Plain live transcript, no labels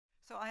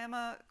So I am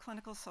a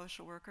clinical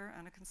social worker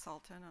and a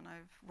consultant, and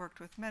I've worked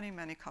with many,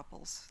 many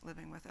couples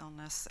living with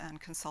illness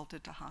and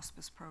consulted to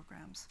hospice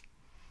programs.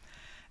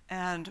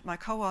 And my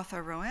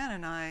co-author, Roanne,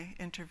 and I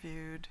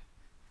interviewed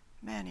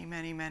many,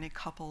 many, many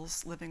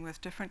couples living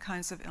with different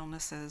kinds of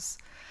illnesses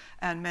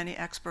and many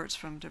experts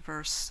from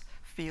diverse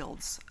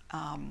fields.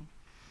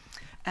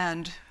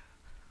 And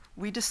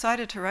we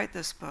decided to write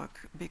this book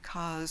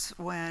because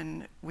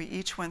when we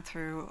each went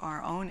through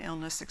our own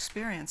illness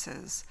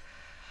experiences,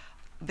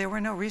 there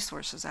were no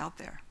resources out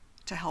there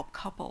to help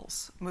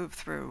couples move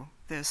through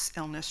this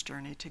illness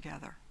journey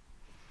together.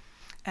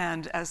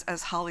 And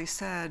as Holly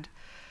said,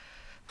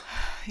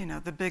 you know,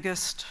 the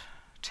biggest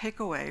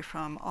takeaway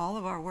from all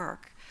of our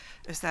work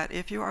is that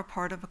if you are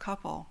part of a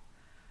couple,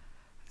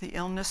 the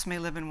illness may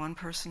live in one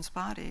person's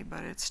body,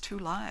 but it's two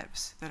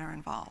lives that are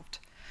involved.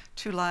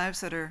 Two lives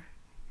that are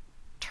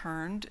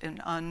turned in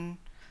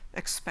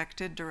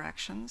unexpected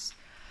directions,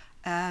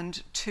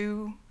 and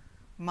two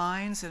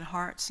minds and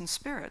hearts and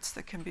spirits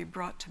that can be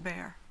brought to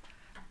bear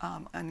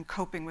in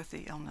coping with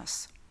the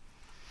illness.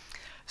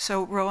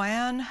 So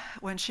Roanne,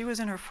 when she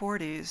was in her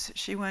 40s,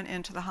 she went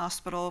into the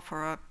hospital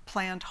for a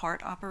planned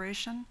heart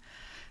operation,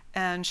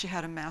 and she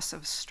had a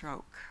massive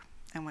stroke.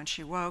 And when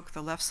she woke,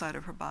 the left side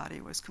of her body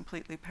was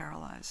completely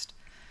paralyzed.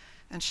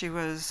 And she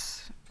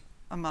was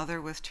a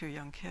mother with 2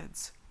 young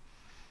kids.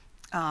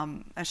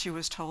 And she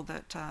was told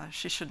that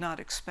she should not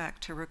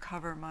expect to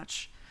recover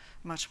much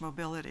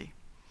mobility.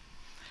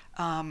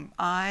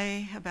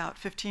 I, about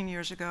 15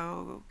 years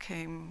ago,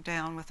 came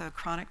down with a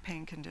chronic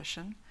pain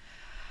condition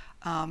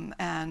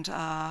and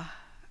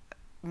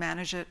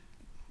manage it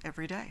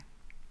every day.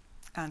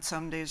 And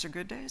some days are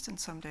good days and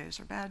some days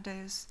are bad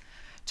days.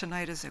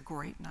 Tonight is a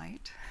great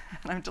night,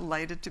 and I'm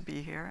delighted to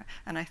be here.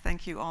 And I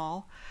thank you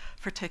all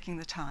for taking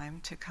the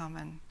time to come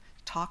and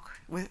talk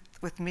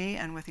with me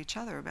and with each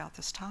other about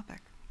this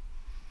topic.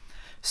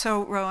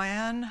 So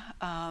Roanne,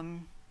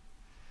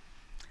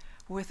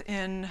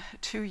 within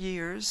 2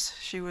 years,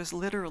 she was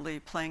literally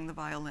playing the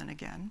violin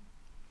again.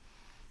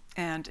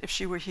 And if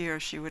she were here,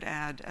 she would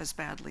add as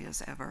badly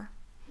as ever.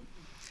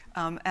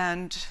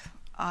 And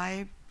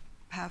I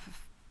have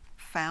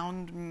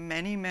found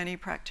many, many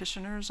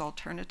practitioners,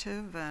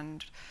 alternative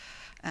and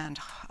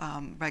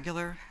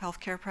regular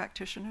healthcare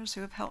practitioners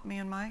who have helped me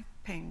in my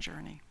pain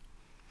journey.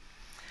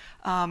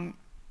 I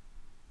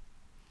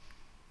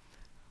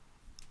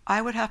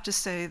would have to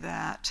say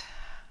that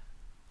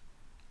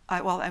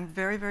while I'm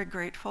very, very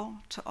grateful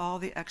to all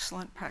the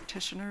excellent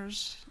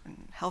practitioners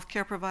and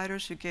healthcare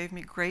providers who gave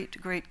me great,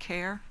 great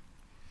care,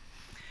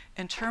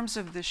 in terms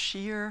of the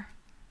sheer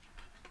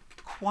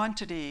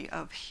quantity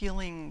of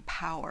healing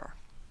power,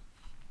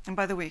 and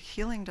by the way,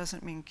 healing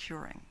doesn't mean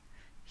curing.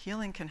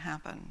 Healing can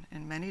happen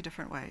in many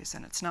different ways,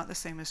 and it's not the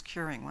same as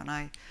curing when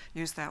I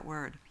use that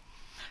word.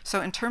 So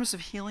in terms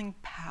of healing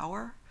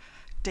power,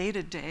 day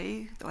to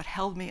day, what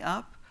held me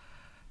up,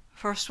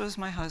 first was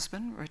my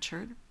husband,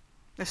 Richard.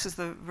 This is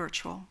the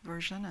virtual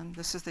version, and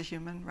this is the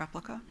human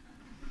replica.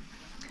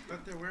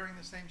 But they're wearing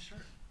the same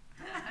shirt.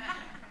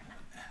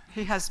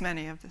 He has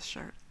many of this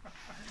shirt.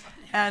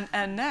 And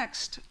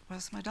next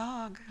was my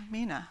dog,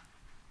 Mina.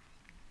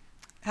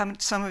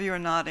 Some of you are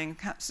nodding.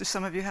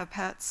 Some of you have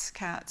pets,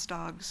 cats,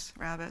 dogs,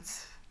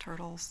 rabbits,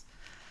 turtles.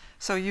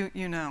 So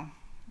you know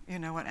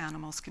what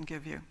animals can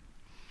give you.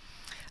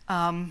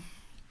 So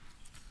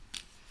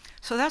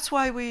that's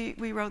why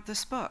we wrote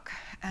this book.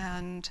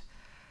 And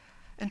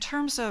in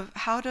terms of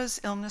how does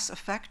illness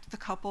affect the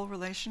couple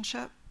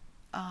relationship,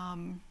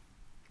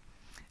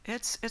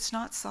 it's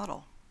not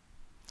subtle.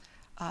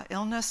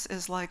 Illness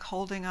is like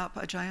holding up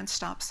a giant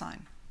stop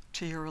sign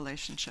to your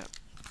relationship.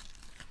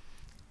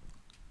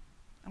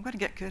 I'm going to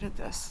get good at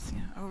this,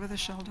 over the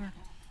shoulder.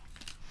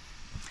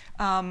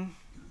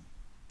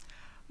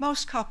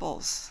 Most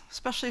couples,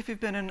 especially if you've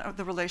been in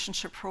the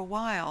relationship for a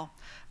while,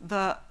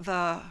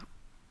 the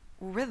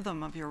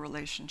rhythm of your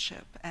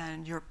relationship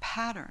and your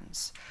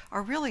patterns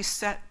are really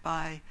set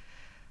by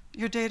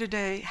your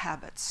day-to-day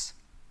habits,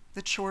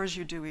 the chores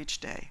you do each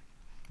day.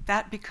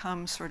 That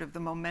becomes sort of the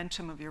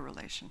momentum of your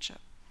relationship.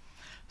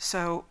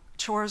 So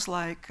chores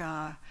like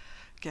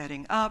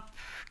getting up,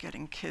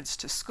 getting kids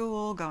to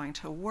school, going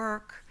to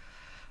work,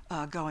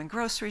 going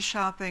grocery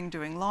shopping,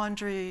 doing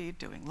laundry,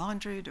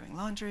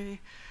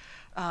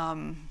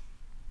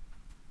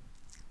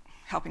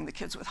 helping the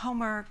kids with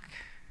homework,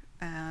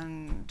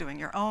 and doing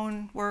your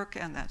own work,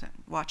 and then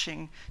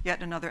watching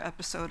yet another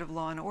episode of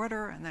Law and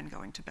Order, and then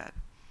going to bed.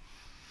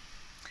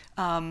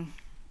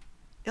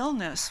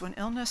 Illness, when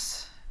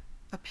illness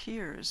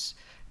appears,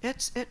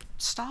 it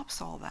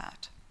stops all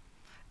that.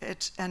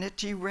 And it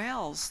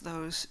derails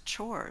those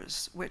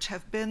chores, which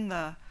have been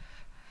the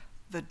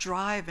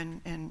drive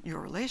in your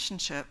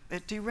relationship.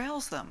 It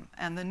derails them,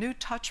 and the new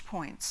touch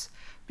points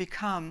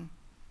become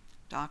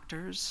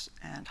doctors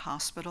and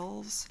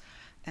hospitals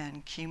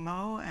and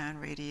chemo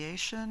and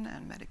radiation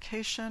and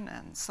medication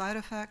and side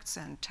effects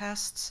and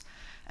tests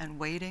and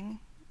waiting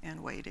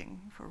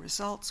for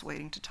results,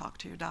 waiting to talk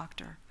to your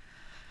doctor.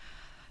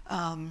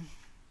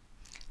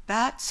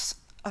 That's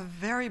a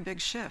very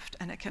big shift,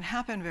 and it can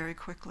happen very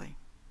quickly.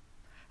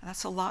 And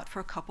that's a lot for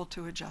a couple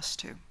to adjust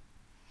to.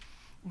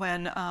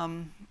 When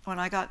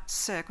I got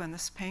sick, when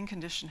this pain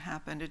condition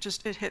happened,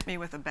 it hit me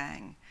with a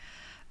bang.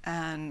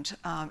 And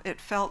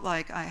it felt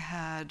like I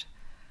had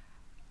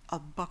a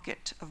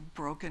bucket of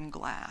broken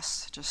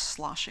glass just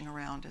sloshing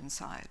around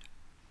inside.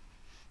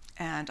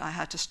 And I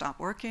had to stop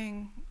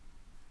working.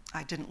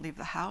 I didn't leave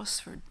the house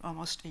for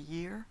almost a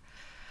year.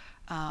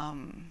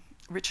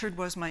 Richard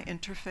was my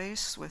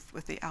interface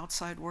with the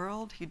outside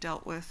world. He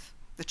dealt with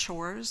the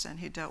chores and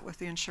he dealt with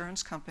the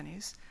insurance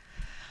companies.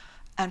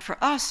 And for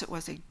us, it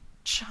was a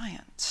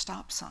giant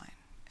stop sign.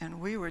 And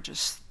we were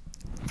just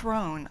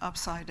thrown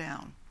upside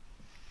down.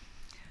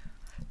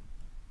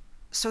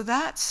 So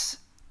that's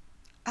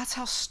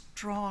how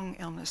strong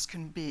illness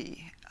can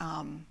be.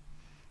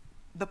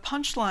 The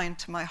punchline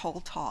to my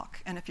whole talk,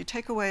 and if you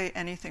take away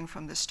anything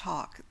from this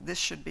talk, this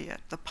should be it.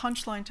 The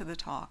punchline to the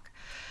talk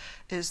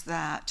is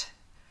that,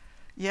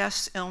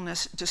 yes,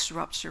 illness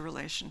disrupts your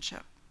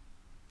relationship.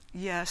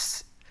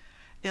 Yes,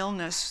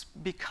 illness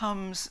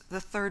becomes the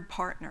third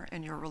partner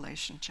in your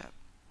relationship.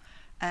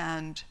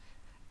 And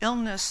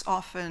illness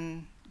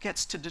often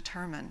gets to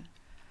determine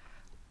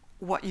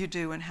what you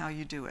do and how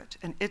you do it.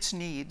 And its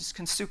needs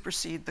can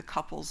supersede the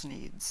couple's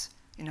needs.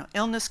 You know,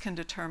 illness can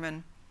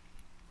determine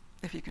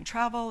if you can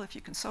travel, if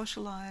you can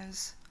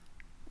socialize,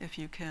 what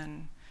you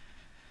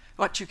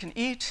can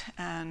eat,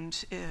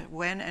 and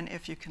when and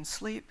if you can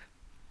sleep.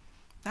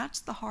 That's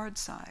the hard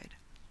side.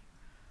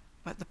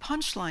 But the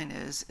punchline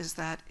is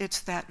that it's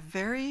that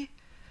very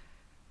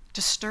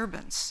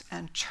disturbance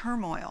and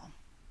turmoil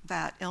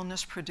that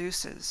illness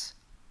produces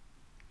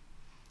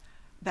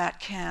that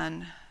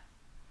can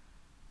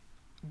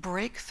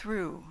break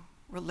through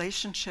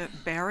relationship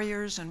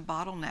barriers and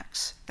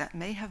bottlenecks that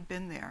may have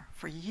been there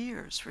for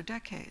years, for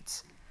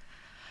decades,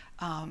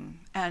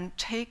 and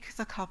take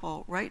the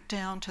couple right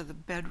down to the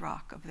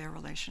bedrock of their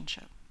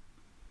relationship.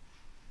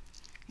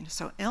 You know,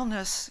 so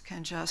illness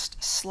can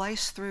just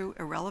slice through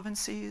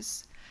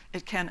irrelevancies.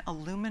 It can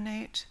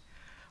illuminate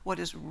what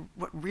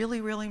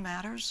really, really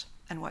matters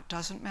and what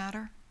doesn't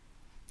matter.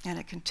 And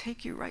it can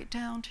take you right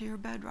down to your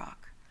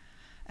bedrock.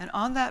 And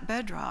on that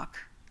bedrock,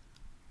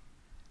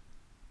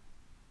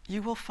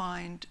 you will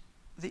find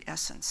the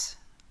essence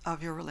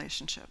of your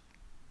relationship.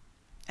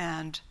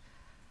 And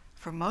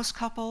for most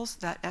couples,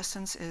 that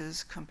essence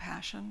is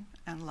compassion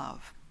and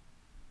love.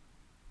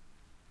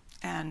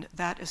 And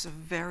that is a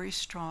very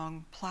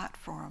strong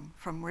platform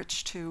from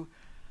which to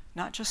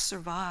not just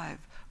survive,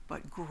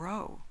 but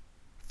grow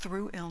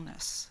through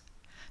illness.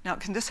 Now,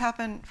 can this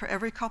happen for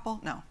every couple?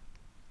 No.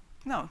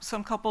 No,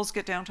 some couples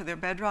get down to their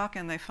bedrock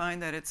and they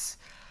find that it's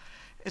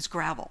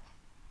gravel.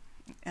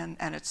 And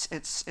it's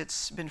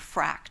been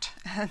fracked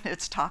and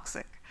it's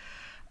toxic.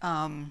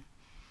 And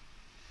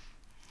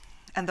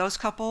those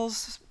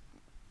couples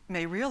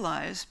may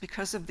realize,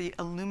 because of the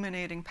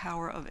illuminating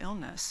power of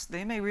illness,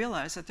 they may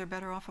realize that they're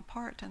better off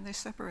apart and they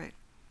separate.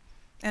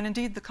 And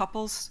indeed, the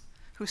couples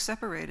who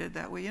separated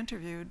that we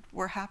interviewed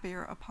were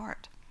happier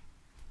apart.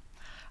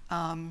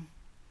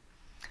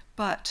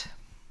 But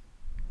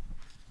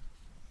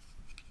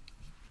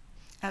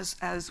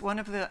as one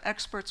of the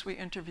experts we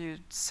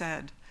interviewed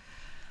said,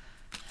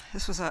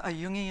 this was a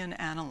Jungian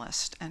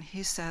analyst, and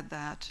he said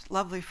that,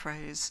 lovely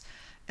phrase,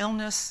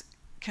 illness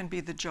can be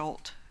the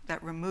jolt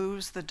that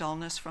removes the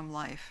dullness from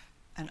life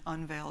and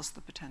unveils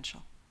the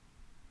potential.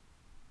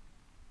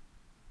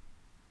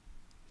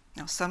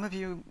 Now, some of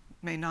you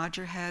may nod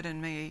your head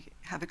and may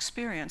have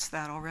experienced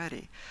that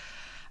already.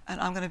 And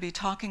I'm going to be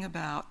talking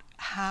about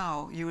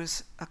how you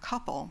as a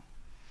couple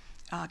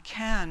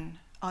can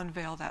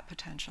unveil that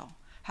potential,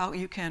 how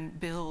you can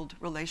build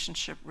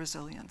relationship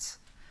resilience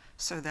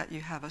so that you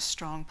have a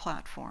strong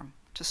platform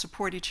to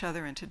support each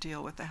other and to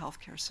deal with the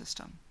healthcare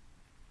system.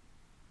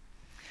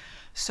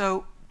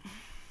 So,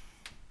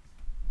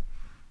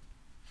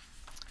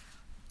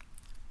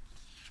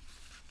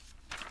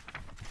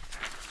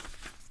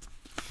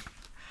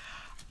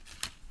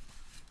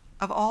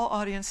 of all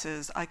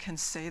audiences I can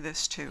say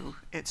this to,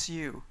 it's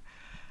you.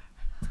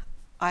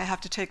 I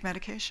have to take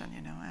medication,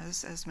 you know,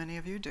 as many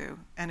of you do,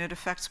 and it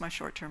affects my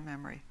short-term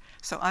memory.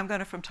 So I'm going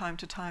to, from time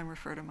to time,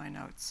 refer to my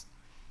notes.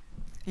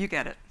 You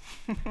get it.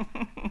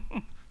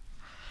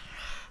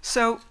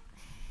 So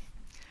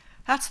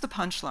that's the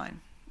punchline,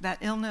 that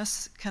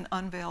illness can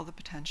unveil the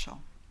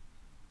potential.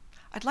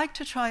 I'd like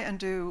to try and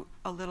do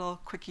a little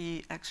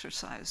quickie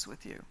exercise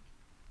with you.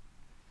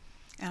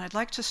 And I'd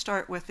like to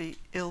start with the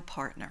ill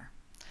partner.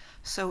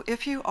 So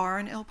if you are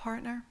an ill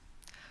partner,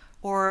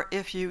 or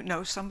if you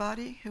know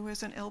somebody who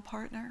is an ill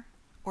partner,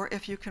 or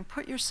if you can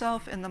put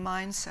yourself in the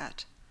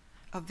mindset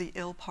of the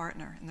ill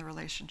partner in the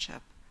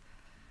relationship,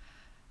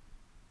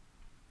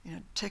 you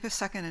know, take a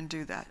second and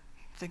do that.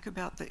 Think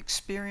about the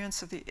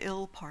experience of the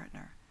ill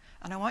partner.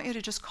 And I want you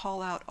to just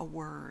call out a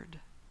word,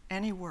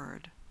 any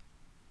word,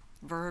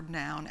 verb,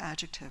 noun,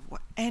 adjective,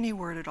 any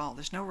word at all,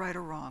 there's no right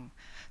or wrong,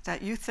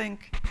 that you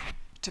think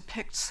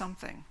depicts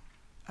something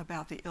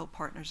about the ill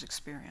partner's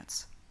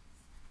experience.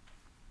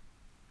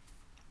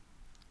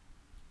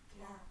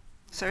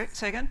 Sorry,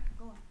 say again?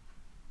 Go on.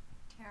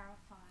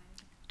 Terrified.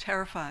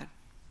 Terrified.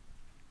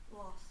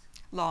 Lost.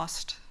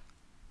 Lost.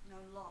 No,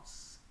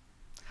 loss.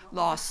 Not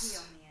Loss. with a T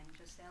on the end,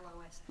 just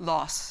L-O-S.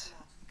 Loss.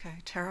 Okay,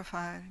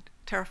 terrified,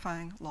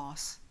 terrifying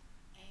loss.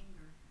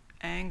 Anger.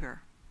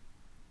 Anger.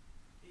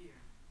 Fear.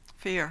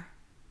 Fear.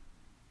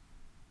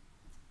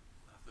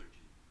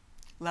 Lethargy.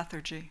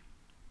 Lethargy.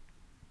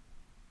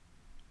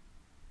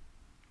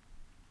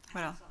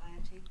 What else?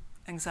 Anxiety.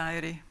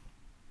 Anxiety.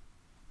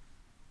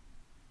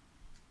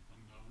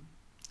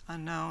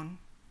 Unknown.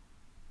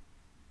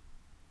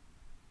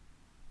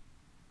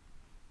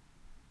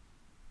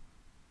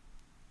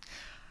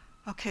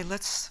 Okay,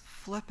 let's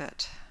flip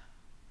it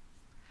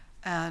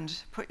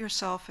and put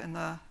yourself in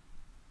the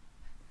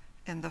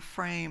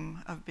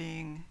frame of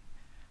being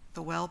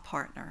the well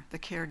partner, the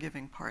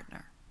caregiving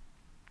partner.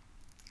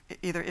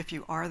 Either if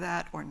you are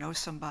that or know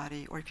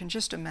somebody, or you can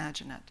just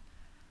imagine it.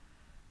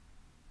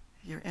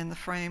 You're in the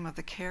frame of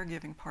the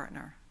caregiving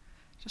partner.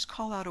 Just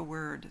call out a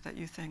word that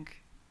you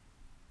think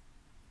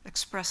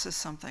expresses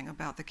something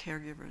about the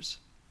caregiver's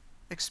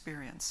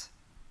experience.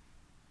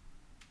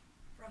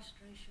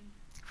 Frustration.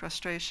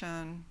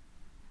 Frustration.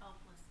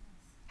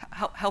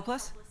 Helplessness.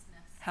 Helpless?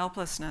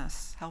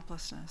 Helplessness.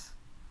 Helplessness.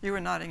 You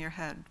were nodding your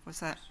head. Was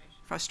that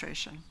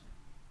frustration?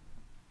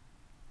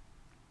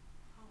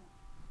 Hope.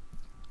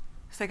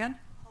 Say again?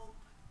 Hope.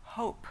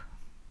 Hope.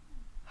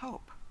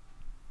 Hope.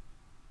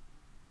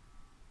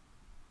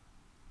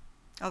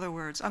 Other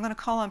words. I'm going to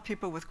call on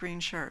people with green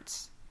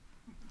shirts.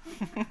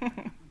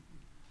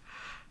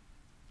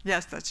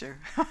 Yes, that's you.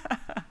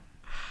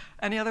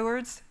 Any other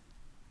words?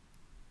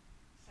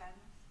 Sadness.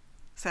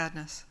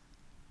 Sadness.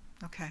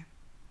 Okay.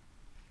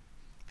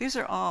 These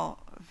are all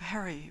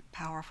very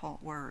powerful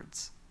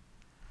words.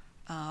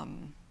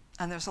 And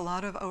there's a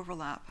lot of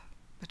overlap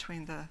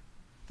between the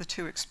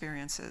two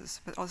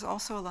experiences, but there's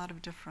also a lot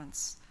of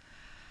difference.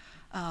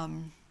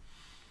 And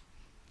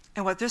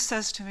what this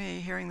says to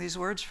me, hearing these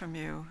words from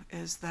you,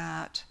 is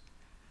that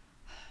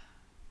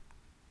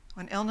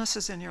when illness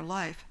is in your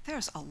life,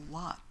 there's a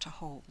lot to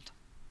hold.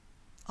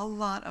 A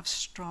lot of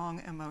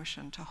strong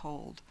emotion to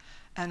hold.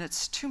 And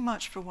it's too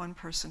much for one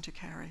person to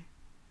carry.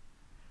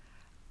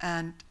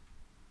 And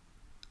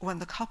when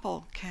the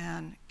couple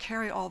can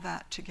carry all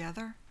that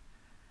together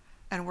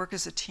and work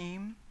as a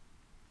team,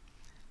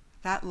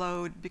 that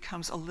load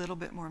becomes a little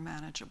bit more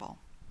manageable.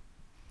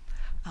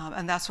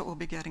 And that's what we'll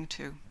be getting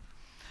to.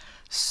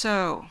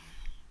 So,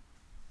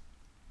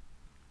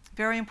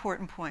 very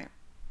important point.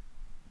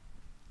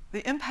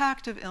 The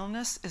impact of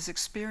illness is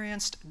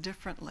experienced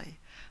differently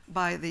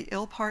by the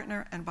ill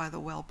partner and by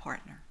the well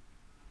partner.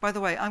 By the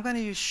way, I'm going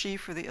to use she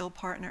for the ill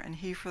partner and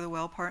he for the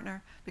well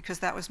partner because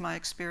that was my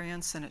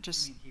experience and it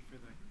just You mean he for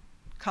the?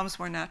 comes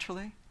more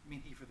naturally. You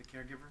mean he for the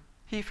caregiver?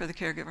 He for the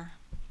caregiver.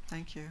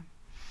 Thank you.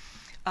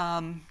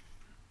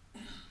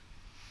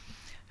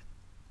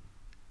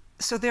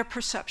 So their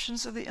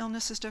perceptions of the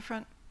illness is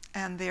different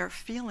and their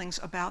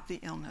feelings about the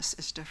illness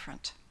is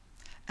different.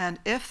 And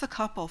if the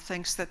couple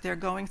thinks that they're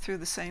going through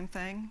the same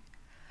thing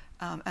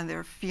and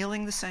they're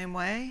feeling the same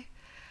way,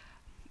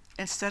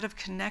 instead of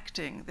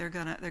connecting, they're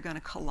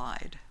gonna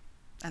collide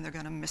and they're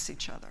gonna miss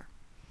each other.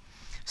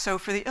 So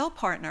for the ill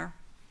partner,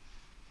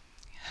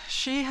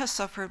 she has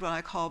suffered what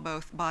I call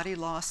both body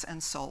loss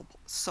and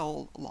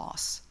soul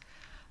loss.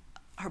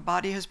 Her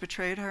body has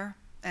betrayed her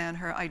and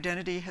her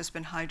identity has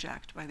been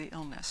hijacked by the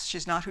illness.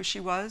 She's not who she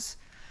was.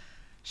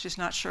 She's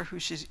not sure who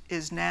she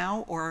is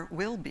now or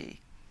will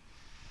be.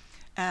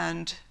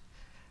 And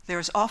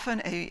there's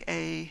often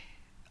a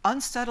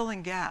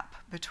unsettling gap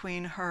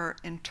between her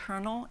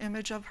internal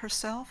image of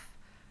herself,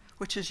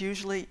 which is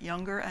usually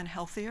younger and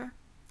healthier,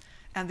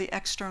 and the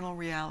external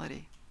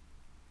reality.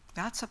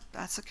 That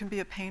can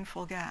be a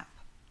painful gap.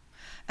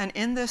 And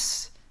in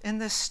this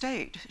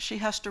state, she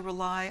has to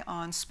rely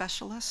on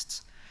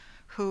specialists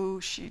who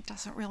she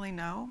doesn't really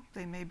know.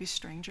 They may be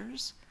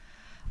strangers,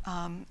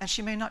 and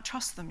she may not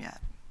trust them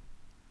yet.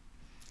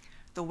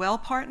 The well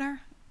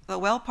partner,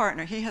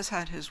 he has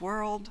had his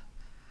world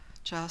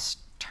just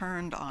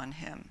turned on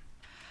him,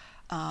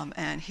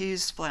 and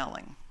he's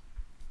flailing.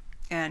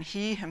 And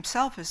he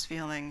himself is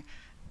feeling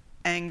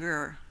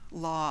anger,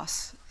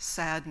 loss,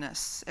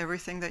 sadness,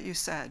 everything that you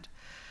said.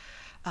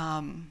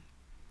 And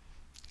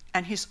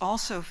he's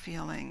also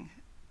feeling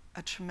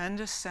a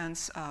tremendous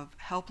sense of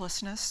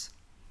helplessness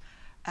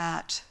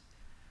at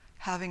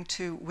having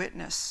to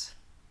witness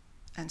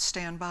and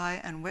stand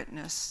by and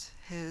witness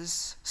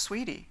his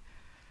sweetie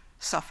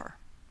suffer.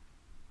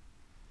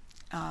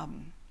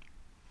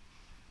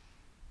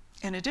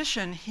 In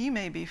addition, he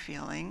may be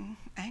feeling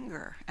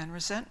anger and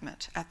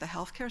resentment at the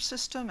healthcare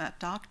system, at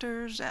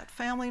doctors, at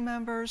family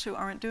members who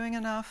aren't doing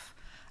enough,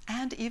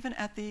 and even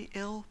at the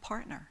ill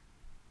partner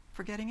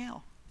for getting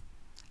ill.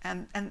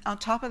 And on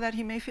top of that,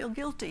 he may feel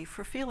guilty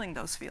for feeling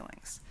those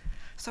feelings.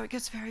 So it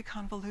gets very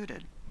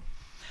convoluted.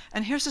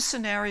 And here's a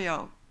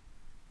scenario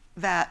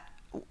that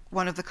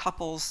one of the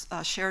couples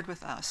shared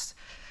with us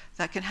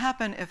that can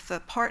happen if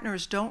the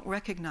partners don't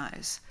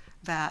recognize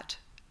that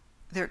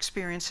their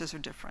experiences are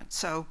different.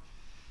 So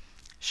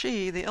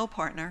she, the ill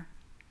partner,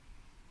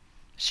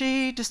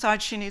 she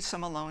decides she needs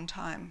some alone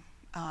time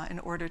in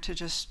order to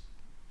just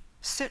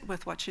sit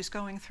with what she's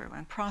going through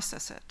and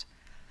process it.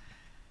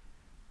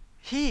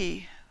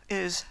 He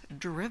is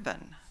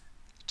driven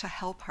to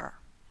help her.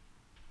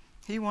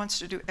 He wants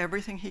to do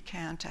everything he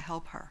can to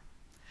help her.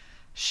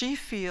 She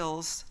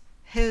feels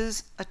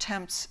his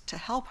attempts to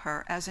help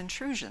her as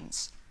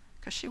intrusions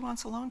because she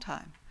wants alone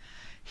time.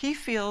 He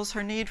feels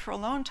her need for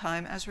alone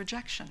time as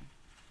rejection.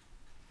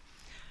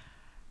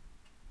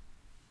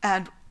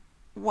 And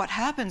what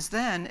happens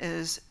then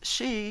is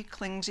she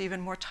clings even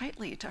more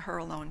tightly to her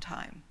alone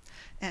time,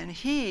 and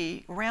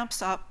he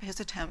ramps up his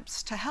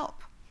attempts to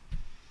help.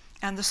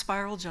 And the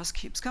spiral just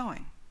keeps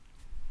going.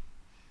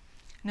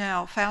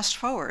 Now, fast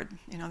forward,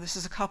 this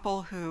is a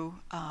couple who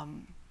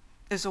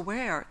is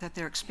aware that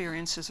their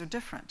experiences are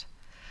different.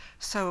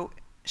 So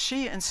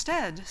she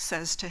instead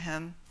says to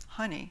him,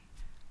 honey,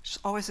 which is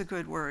always a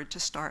good word to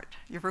start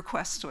your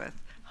request with,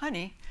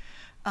 honey,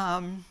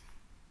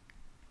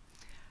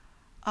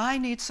 I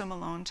need some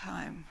alone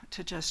time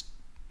to just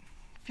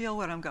feel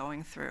what I'm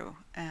going through,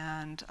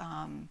 and it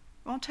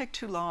won't take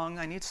too long.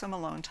 I need some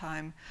alone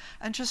time,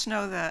 and just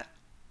know that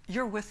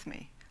you're with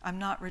me. I'm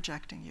not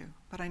rejecting you,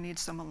 but I need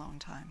some alone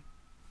time.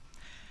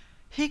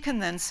 He can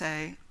then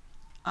say,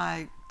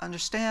 I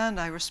understand,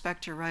 I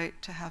respect your right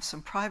to have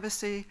some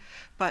privacy,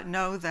 but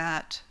know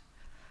that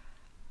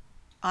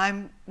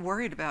I'm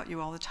worried about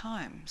you all the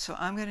time, so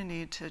I'm going to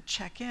need to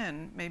check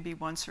in maybe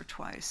once or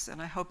twice, and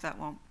I hope that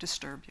won't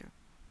disturb you.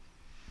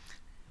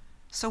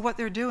 So what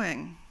they're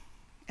doing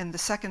in the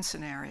second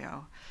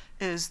scenario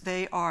is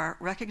they are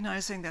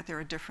recognizing that there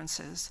are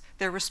differences,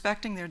 they're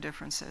respecting their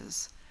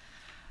differences,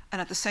 and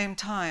at the same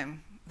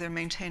time, they're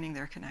maintaining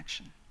their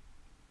connection.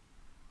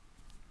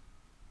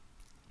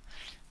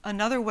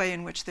 Another way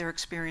in which their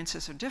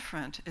experiences are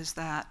different is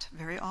that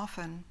very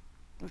often,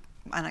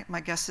 and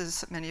my guess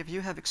is many of you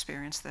have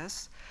experienced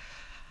this,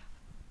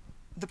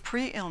 the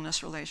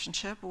pre-illness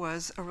relationship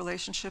was a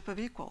relationship of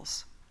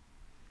equals.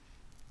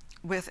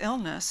 With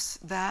illness,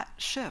 that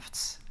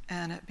shifts,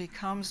 and it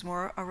becomes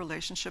more a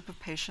relationship of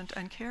patient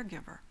and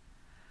caregiver.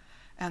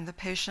 And the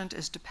patient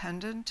is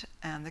dependent,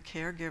 and the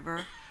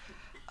caregiver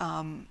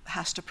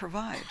has to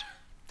provide.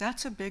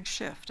 That's a big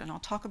shift, and I'll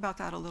talk about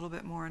that a little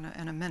bit more in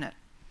a minute.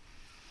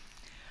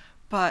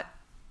 But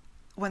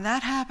when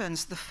that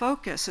happens, the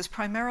focus is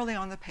primarily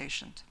on the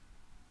patient.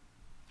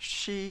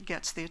 She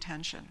gets the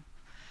attention.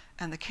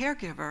 And the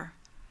caregiver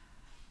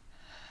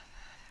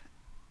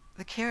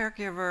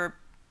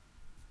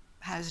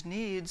has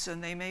needs,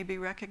 and they may be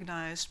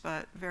recognized,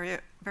 but very,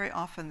 very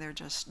often they're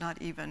just not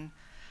even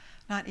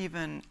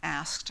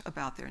asked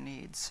about their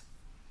needs.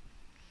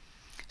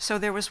 So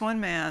there was one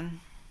man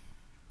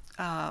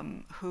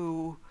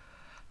who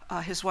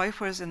his wife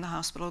was in the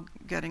hospital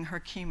getting her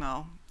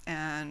chemo,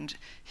 and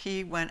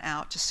he went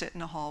out to sit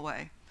in a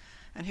hallway.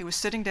 And he was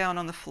sitting down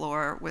on the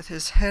floor with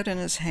his head in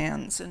his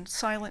hands, and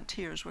silent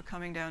tears were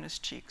coming down his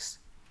cheeks.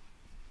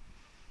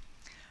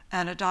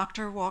 And a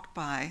doctor walked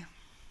by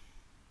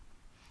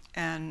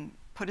and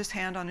put his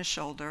hand on his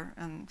shoulder,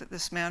 and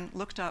this man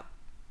looked up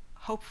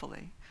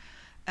hopefully,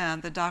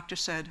 and the doctor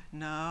said,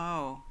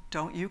 "No,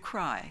 don't you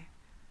cry.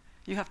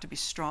 You have to be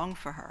strong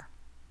for her."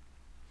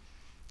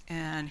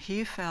 And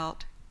he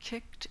felt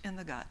kicked in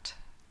the gut.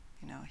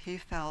 He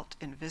felt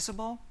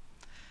invisible,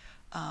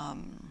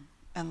 and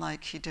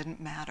like he didn't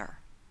matter.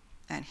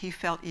 And he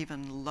felt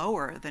even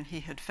lower than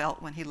he had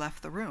felt when he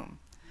left the room.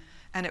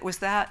 And it was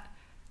that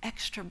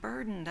extra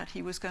burden that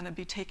he was going to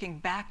be taking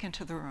back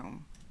into the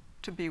room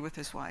to be with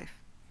his wife.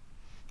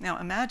 Now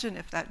imagine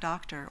if that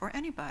doctor or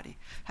anybody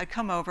had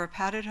come over,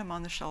 patted him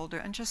on the shoulder,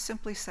 and just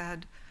simply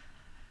said,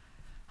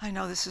 "I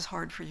know this is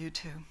hard for you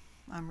too.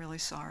 I'm really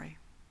sorry."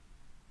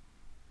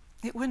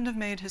 It wouldn't have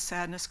made his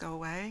sadness go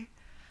away,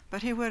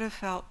 but he would have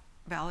felt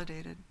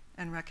validated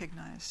and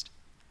recognized.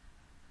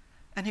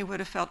 And he would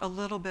have felt a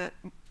little bit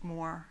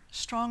more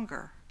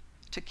stronger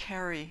to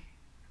carry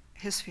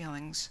his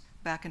feelings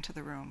back into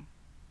the room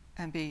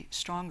and be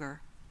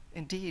stronger,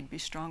 indeed be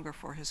stronger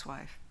for his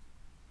wife.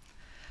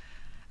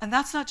 And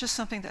that's not just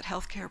something that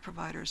healthcare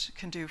providers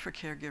can do for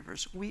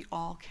caregivers. We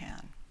all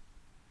can.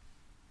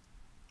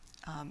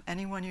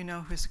 Anyone you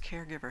know who's a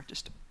caregiver,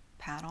 just a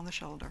pat on the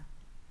shoulder.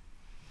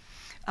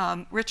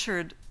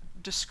 Richard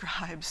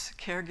describes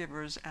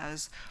caregivers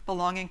as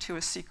belonging to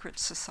a secret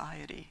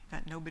society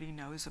that nobody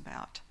knows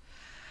about.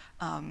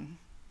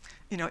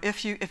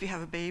 If you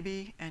have a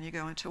baby and you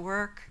go into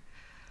work,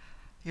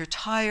 you're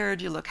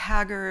tired, you look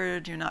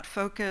haggard, you're not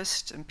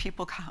focused, and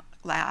people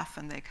laugh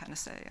and they kind of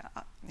say,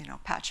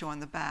 pat you on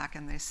the back,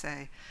 and they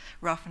say,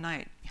 "Rough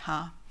night,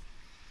 huh?"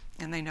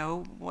 And they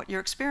know what your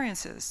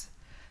experience is.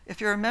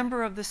 If you're a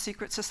member of the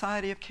secret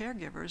society of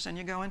caregivers and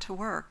you go into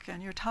work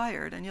and you're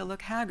tired and you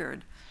look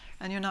haggard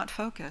and you're not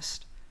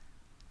focused,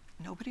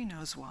 nobody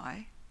knows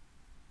why.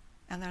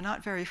 And they're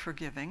not very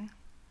forgiving.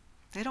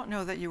 They don't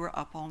know that you were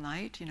up all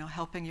night,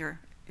 helping your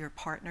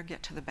partner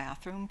get to the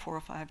bathroom 4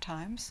 or 5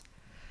 times.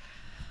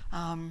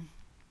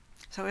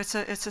 So it's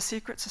a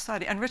secret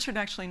society. And Richard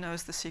actually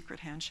knows the secret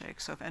handshake.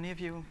 So if any of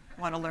you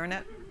want to learn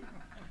it,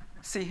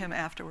 see him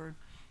afterward.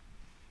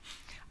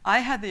 I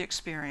had the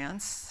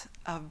experience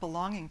of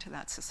belonging to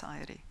that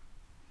society.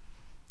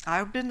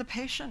 I've been the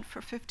patient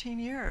for 15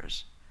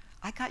 years.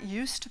 I got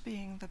used to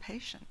being the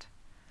patient.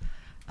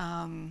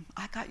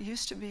 I got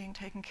used to being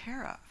taken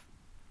care of.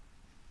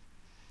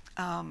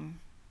 And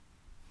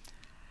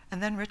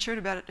then Richard,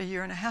 about a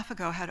year and a half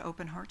ago, had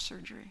open heart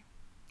surgery,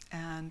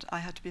 and I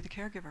had to be the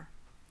caregiver.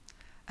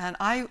 And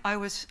I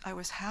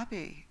was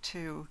happy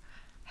to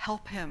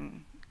help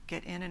him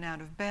get in and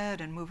out of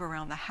bed and move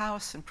around the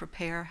house and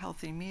prepare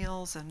healthy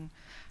meals and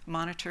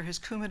monitor his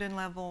Coumadin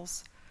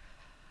levels.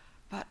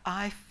 But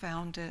I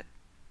found it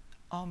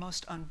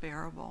almost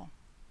unbearable,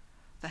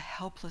 the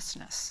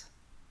helplessness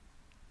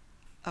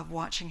of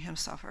watching him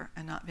suffer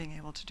and not being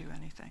able to do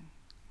anything.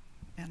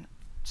 And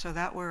so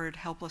that word,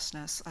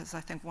 helplessness, is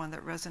I think one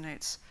that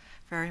resonates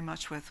very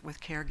much with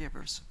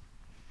caregivers.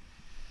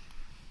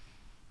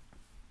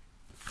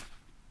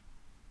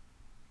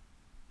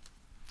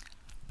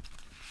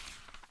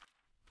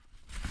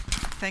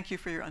 Thank you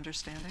for your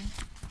understanding.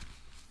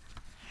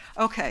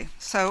 Okay,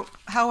 so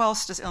how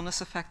else does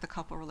illness affect the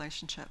couple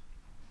relationship?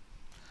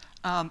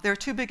 There are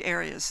two big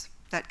areas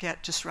that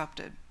get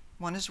disrupted.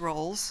 One is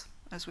roles,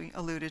 as we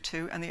alluded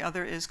to, and the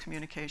other is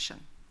communication.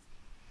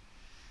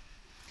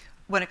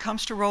 When it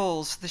comes to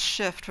roles, the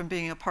shift from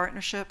being a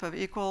partnership of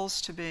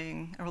equals to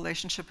being a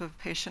relationship of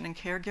patient and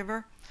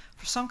caregiver,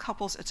 for some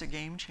couples it's a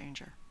game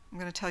changer. I'm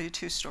going to tell you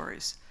two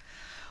stories.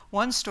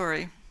 One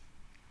story,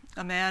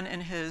 a man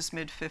in his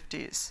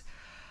mid-50s.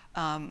 He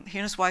and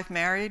his wife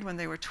married when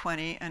they were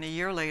 20, and a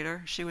year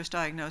later she was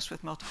diagnosed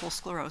with multiple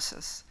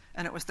sclerosis,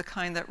 and it was the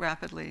kind that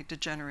rapidly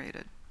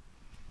degenerated.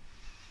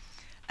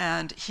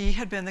 And he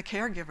had been the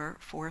caregiver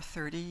for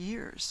 30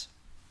 years.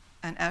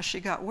 And as she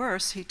got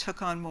worse, he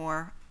took on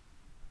more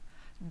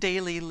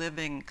daily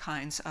living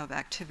kinds of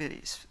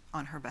activities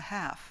on her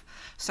behalf.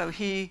 So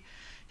he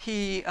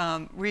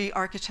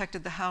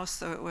re-architected the house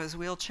so it was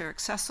wheelchair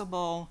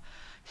accessible.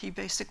 He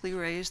basically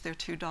raised their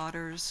two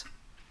daughters.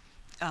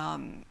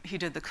 He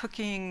did the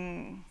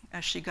cooking.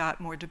 As she got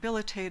more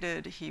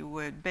debilitated, he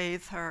would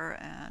bathe her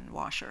and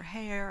wash her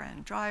hair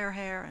and dry her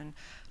hair and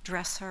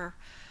dress her.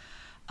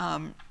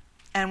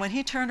 And when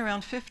he turned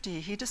around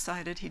 50, he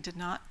decided he did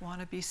not want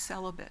to be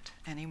celibate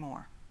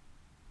anymore.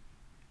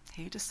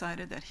 He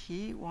decided that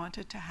he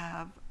wanted to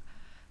have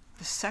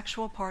the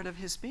sexual part of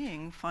his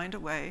being find a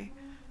way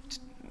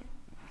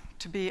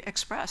to be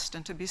expressed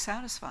and to be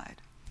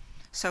satisfied.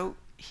 So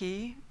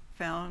he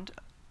found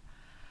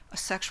a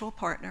sexual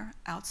partner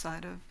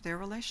outside of their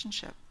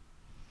relationship.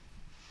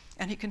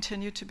 And he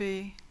continued to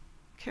be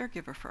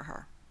caregiver for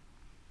her.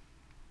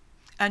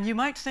 And you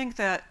might think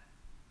that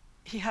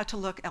he had to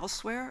look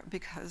elsewhere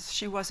because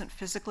she wasn't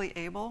physically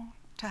able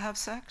to have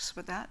sex,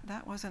 but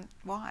that wasn't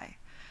why.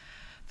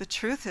 The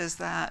truth is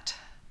that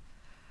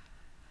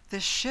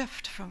this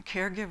shift from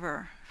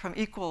caregiver, from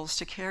equals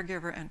to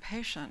caregiver and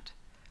patient,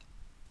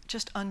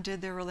 just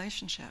undid their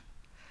relationship.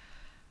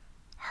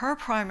 Her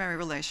primary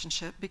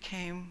relationship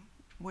became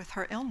with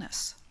her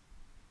illness.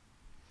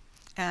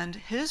 And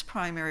his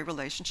primary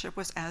relationship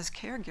was as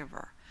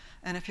caregiver.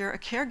 And if you're a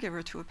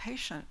caregiver to a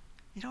patient,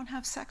 you don't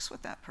have sex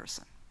with that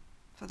person.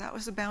 So that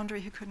was a boundary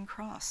he couldn't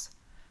cross.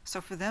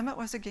 So for them, it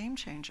was a game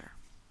changer.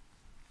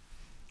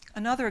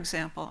 Another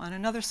example on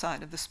another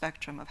side of the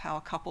spectrum of how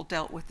a couple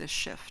dealt with this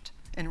shift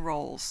in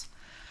roles.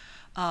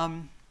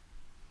 The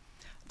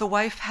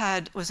wife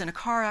was in a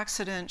car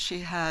accident. She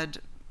had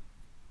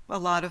a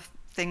lot of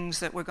things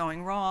that were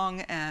going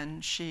wrong,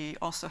 and she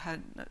also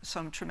had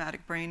some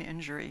traumatic brain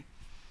injury.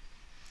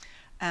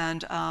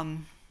 And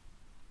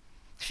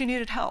she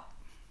needed help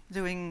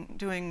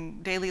doing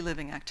daily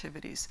living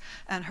activities.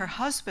 And her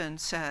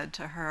husband said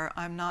to her,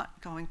 "I'm not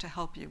going to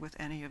help you with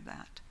any of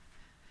that."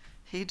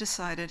 He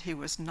decided he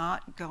was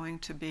not going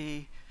to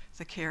be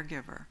the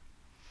caregiver,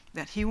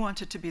 that he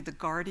wanted to be the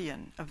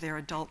guardian of their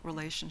adult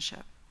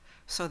relationship,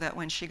 so that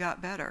when she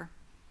got better,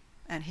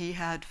 and he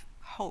had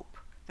hope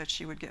that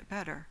she would get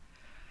better,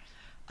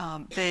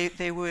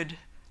 they would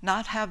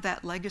not have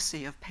that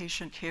legacy of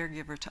patient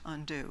caregiver to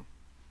undo.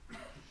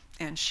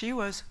 And she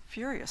was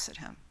furious at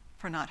him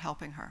for not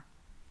helping her,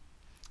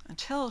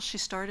 until she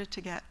started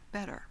to get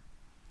better.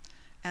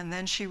 And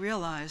then she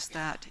realized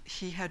that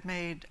he had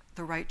made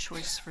the right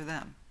choice for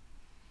them,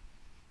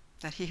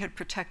 that he had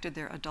protected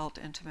their adult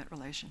intimate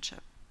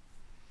relationship.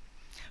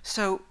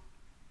 So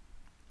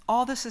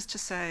all this is to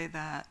say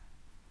that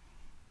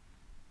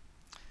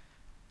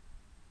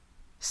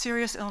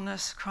serious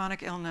illness,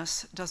 chronic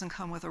illness, doesn't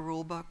come with a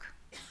rule book.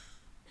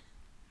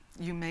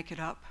 You make it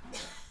up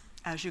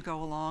as you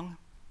go along.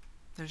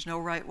 There's no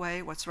right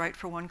way. What's right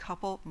for one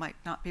couple might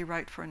not be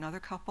right for another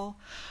couple.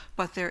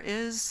 But there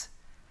is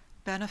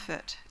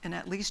benefit in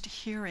at least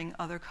hearing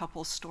other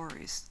couples'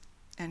 stories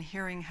and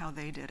hearing how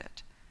they did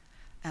it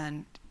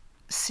and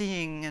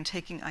seeing and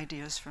taking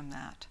ideas from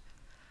that.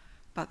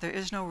 But there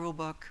is no rule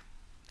book,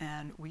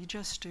 and we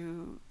just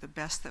do the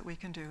best that we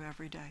can do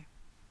every day,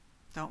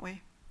 don't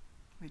we?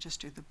 We just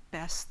do the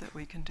best that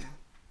we can do.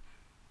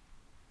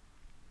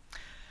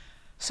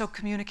 So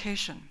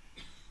communication.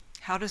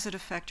 How does it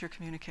affect your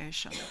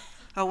communication?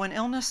 Oh, when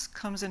illness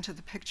comes into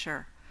the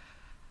picture,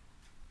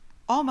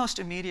 almost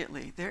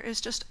immediately, there is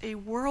just a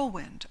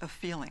whirlwind of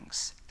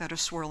feelings that are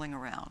swirling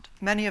around.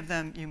 Many of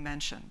them you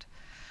mentioned: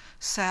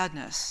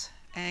 sadness,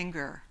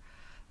 anger,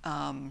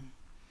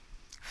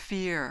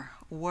 fear,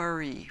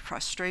 worry,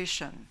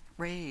 frustration,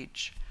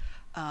 rage.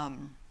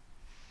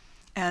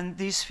 And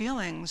these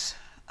feelings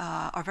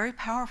are very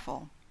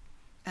powerful.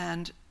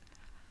 And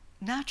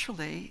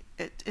naturally,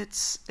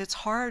 it's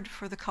hard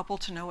for the couple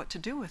to know what to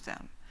do with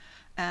them.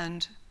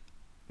 And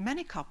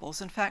many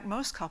couples, in fact,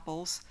 most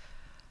couples,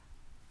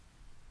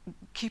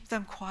 keep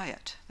them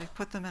quiet. They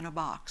put them in a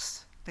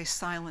box. They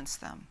silence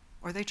them,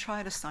 or they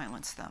try to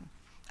silence them,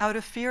 out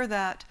of fear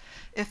that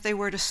if they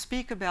were to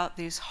speak about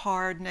these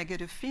hard,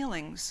 negative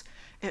feelings,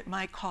 it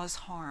might cause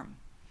harm.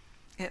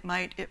 It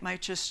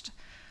might just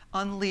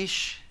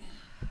unleash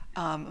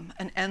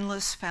an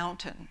endless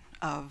fountain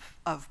of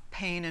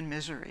pain and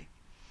misery.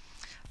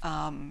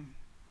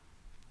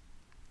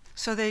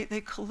 So they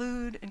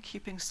collude in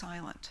keeping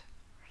silent.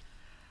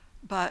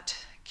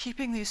 But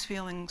keeping these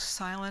feelings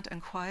silent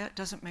and quiet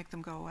doesn't make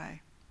them go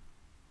away.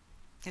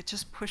 It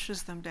just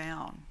pushes them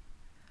down,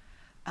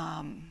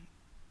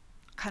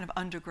 kind of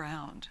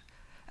underground.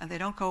 And they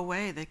don't go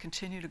away, they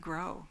continue to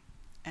grow.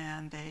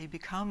 And they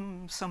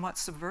become somewhat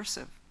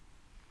subversive.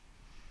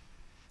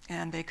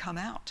 And they come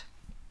out.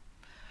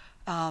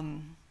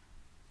 I'm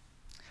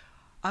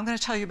going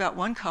to tell you about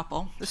one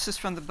couple. This is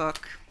from the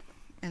book,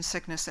 In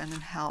Sickness and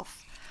in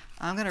Health.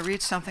 I'm going to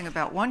read something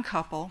about one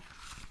couple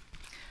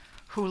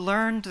who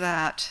learned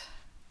that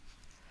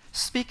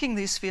speaking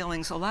these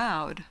feelings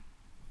aloud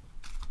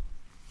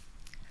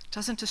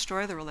doesn't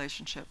destroy the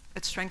relationship.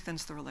 It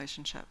strengthens the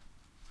relationship,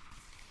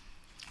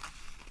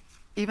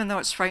 even though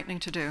it's frightening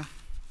to do.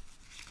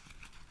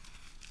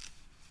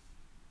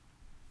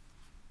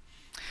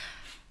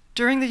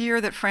 During the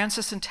year that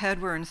Frances and Ted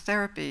were in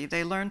therapy,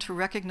 they learned to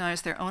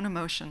recognize their own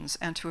emotions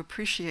and to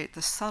appreciate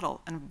the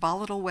subtle and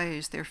volatile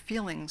ways their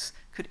feelings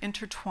could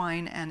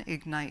intertwine and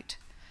ignite.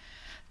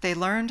 They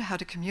learned how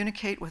to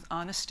communicate with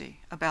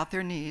honesty about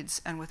their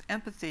needs and with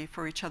empathy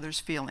for each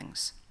other's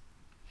feelings.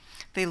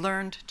 They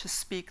learned to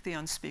speak the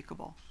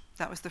unspeakable.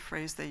 That was the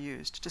phrase they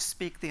used, to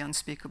speak the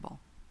unspeakable.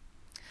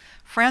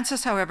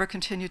 Frances, however,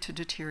 continued to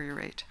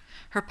deteriorate.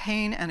 Her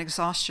pain and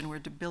exhaustion were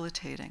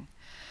debilitating.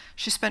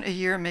 She spent a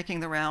year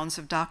making the rounds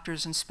of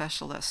doctors and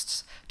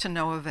specialists, to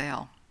no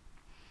avail.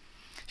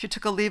 She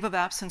took a leave of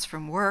absence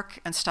from work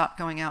and stopped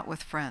going out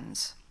with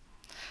friends.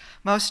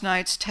 Most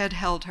nights, Ted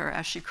held her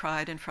as she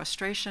cried in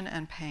frustration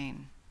and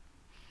pain.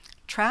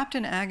 Trapped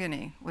in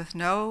agony with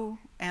no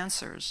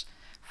answers,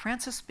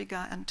 Frances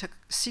began to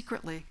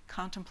secretly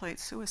contemplate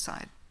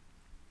suicide.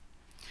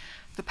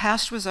 The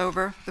past was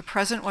over, the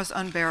present was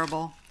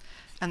unbearable,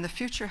 and the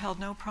future held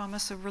no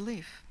promise of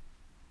relief.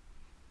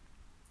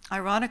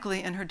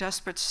 Ironically, in her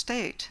desperate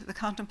state, the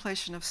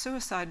contemplation of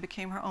suicide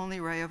became her only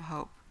ray of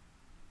hope.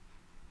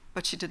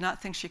 But she did not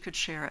think she could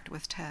share it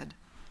with Ted.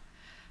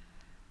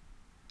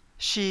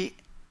 She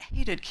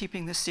hated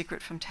keeping this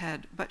secret from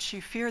Ted, but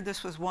she feared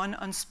this was one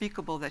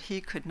unspeakable that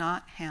he could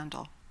not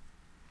handle.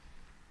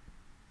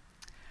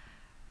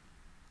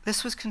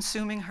 This was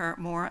consuming her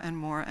more and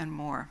more and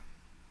more,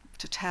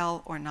 to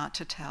tell or not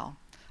to tell,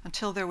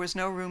 until there was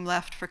no room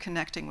left for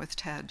connecting with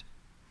Ted.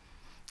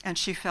 And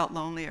she felt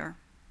lonelier,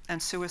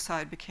 and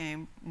suicide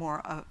became more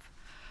of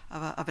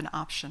an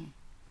option.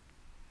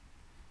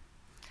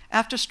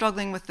 After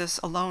struggling with this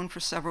alone for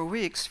several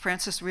weeks,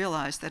 Frances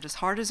realized that as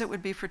hard as it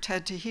would be for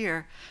Ted to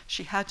hear,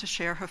 she had to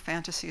share her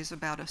fantasies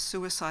about a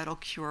suicidal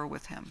cure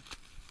with him.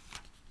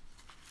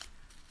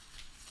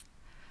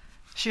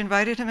 She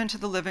invited him into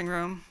the living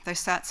room. They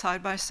sat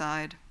side by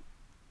side,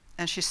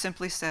 and she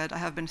simply said, "I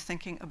have been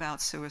thinking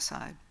about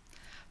suicide."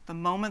 The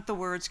moment the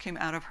words came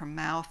out of her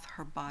mouth,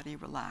 her body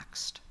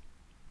relaxed.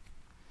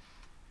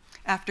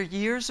 After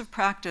years of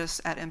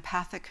practice at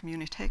empathic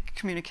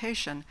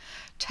communication,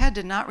 Ted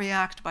did not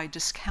react by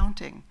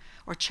discounting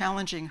or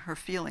challenging her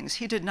feelings.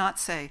 He did not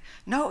say,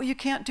 "No, you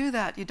can't do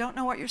that. You don't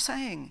know what you're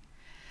saying."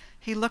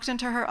 He looked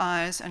into her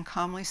eyes and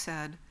calmly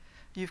said,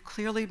 "You've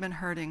clearly been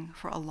hurting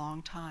for a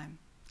long time,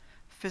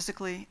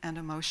 physically and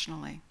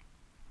emotionally.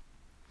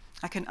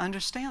 I can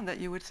understand that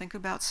you would think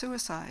about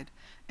suicide.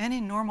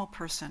 Any normal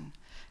person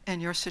in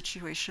your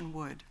situation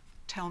would.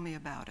 Tell me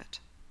about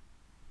it."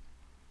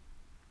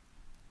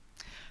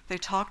 They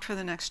talked for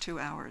the next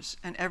 2 hours,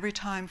 and every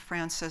time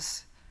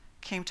Frances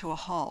came to a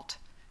halt,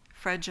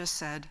 Fred just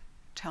said,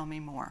 "Tell me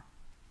more,"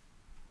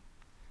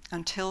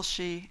 until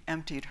she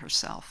emptied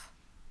herself.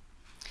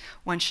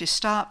 When she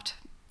stopped,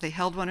 they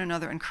held one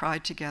another and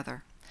cried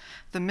together.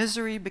 The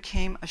misery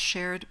became a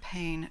shared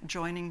pain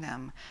joining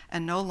them,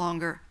 and no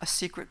longer a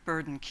secret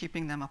burden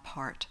keeping them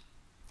apart.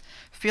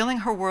 Feeling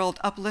her world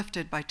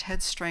uplifted by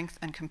Ted's strength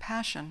and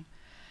compassion,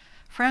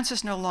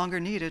 Frances no longer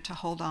needed to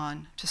hold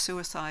on to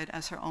suicide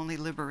as her only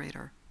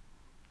liberator.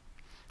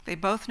 They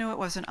both knew it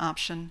was an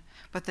option,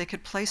 but they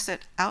could place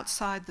it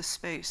outside the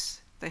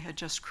space they had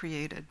just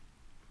created,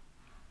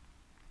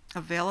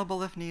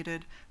 available if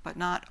needed, but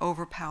not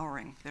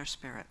overpowering their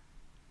spirit.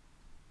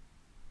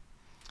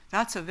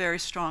 That's a very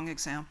strong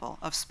example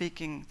of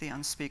speaking the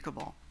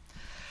unspeakable.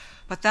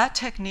 But that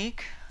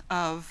technique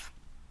of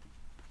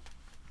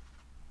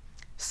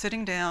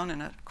sitting down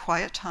in a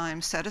quiet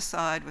time set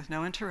aside with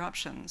no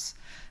interruptions,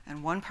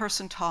 and one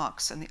person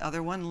talks and the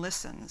other one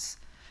listens,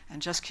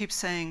 and just keeps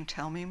saying,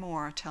 tell me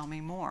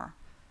more,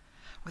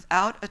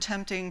 without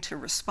attempting to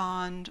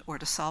respond or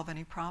to solve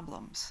any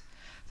problems.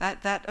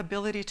 That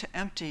ability to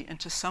empty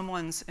into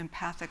someone's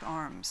empathic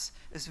arms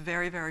is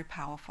very, very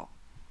powerful.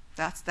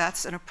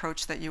 That's an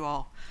approach that you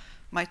all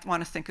might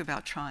want to think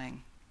about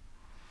trying.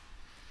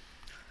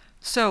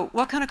 So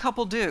what can a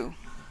couple do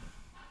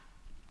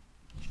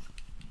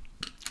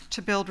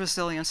to build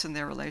resilience in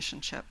their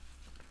relationship?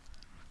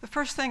 The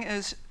first thing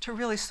is to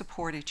really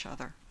support each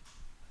other.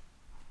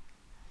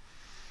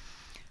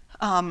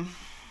 And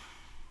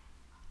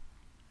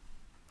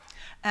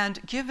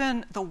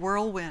given the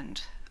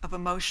whirlwind of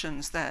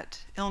emotions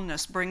that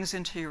illness brings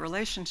into your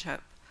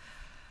relationship,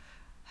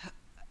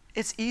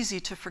 it's easy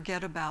to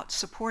forget about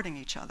supporting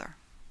each other.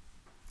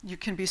 You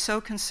can be so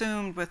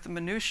consumed with the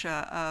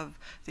minutia of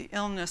the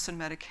illness and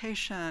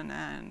medication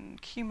and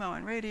chemo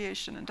and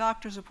radiation and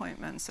doctor's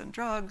appointments and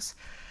drugs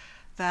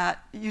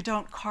that you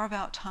don't carve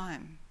out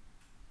time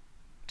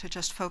to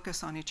just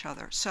focus on each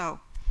other.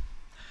 So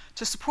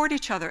to support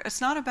each other,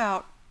 it's not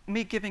about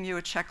me giving you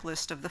a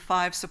checklist of the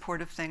 5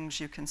 supportive things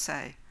you can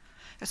say.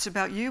 It's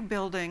about you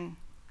building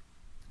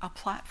a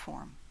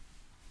platform,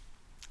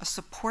 a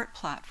support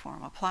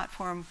platform, a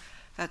platform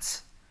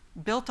that's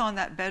built on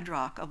that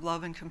bedrock of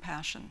love and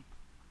compassion.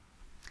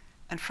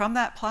 And from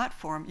that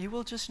platform, you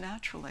will just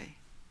naturally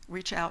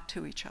reach out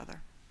to each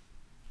other.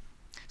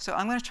 So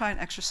I'm going to try an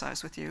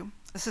exercise with you.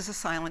 This is a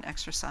silent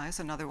exercise,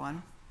 another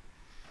one.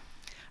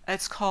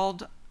 It's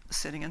called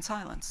sitting in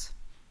silence.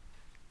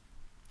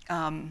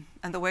 And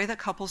the way that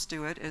couples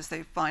do it is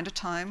they find a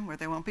time where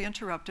they won't be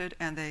interrupted,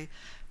 and they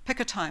pick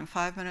a time,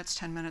 5 minutes,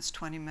 10 minutes,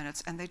 20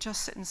 minutes, and they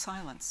just sit in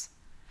silence.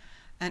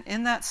 And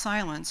in that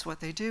silence, what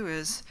they do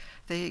is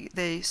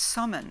they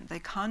summon, they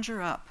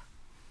conjure up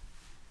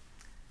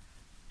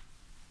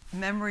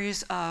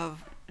memories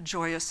of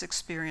joyous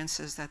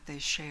experiences that they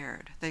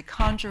shared. They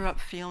conjure up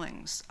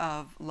feelings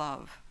of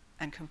love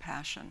and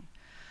compassion.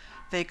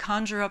 They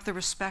conjure up the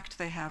respect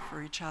they have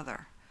for each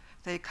other.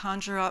 They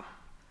conjure up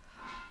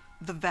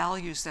the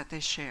values that they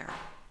share.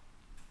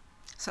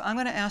 So I'm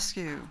going to ask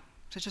you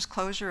to just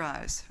close your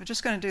eyes. We're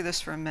just going to do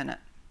this for a minute.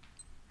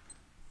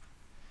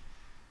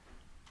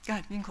 Go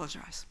ahead, you can close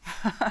your eyes.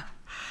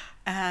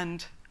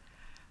 And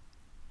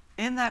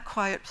in that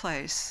quiet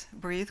place,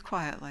 breathe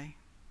quietly.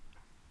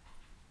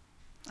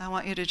 I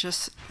want you to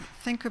just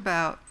think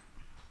about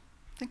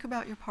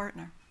your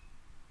partner.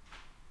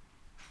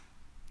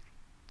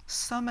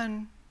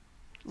 Summon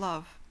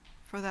love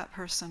for that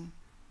person.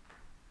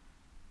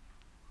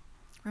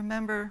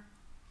 Remember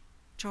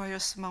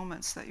joyous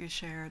moments that you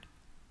shared.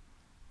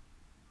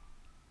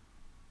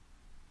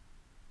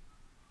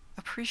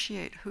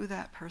 Appreciate who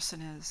that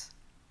person is.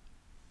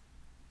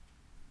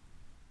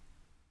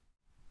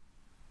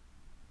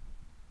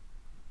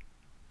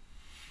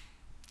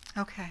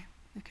 Okay,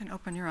 you can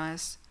open your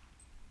eyes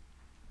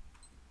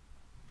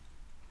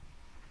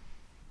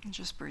and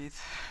just breathe.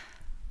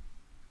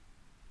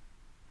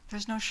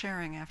 There's no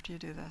sharing after you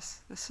do this.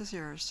 This is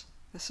yours.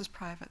 This is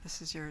private.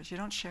 This is yours. You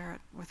don't share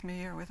it with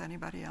me or with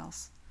anybody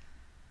else.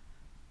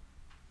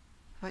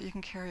 But you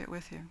can carry it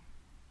with you.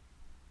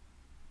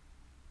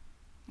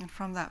 And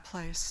from that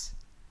place,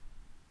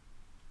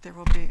 there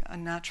will be a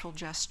natural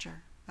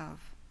gesture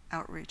of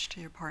outreach to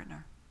your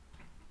partner.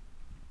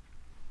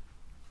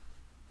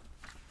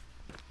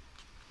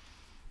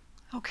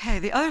 Okay,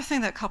 the other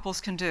thing that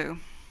couples can do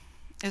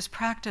is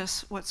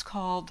practice what's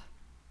called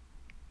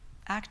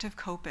active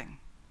coping.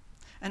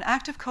 And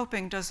active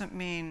coping doesn't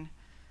mean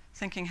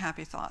thinking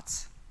happy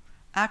thoughts.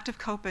 Active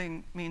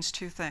coping means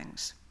 2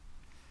 things.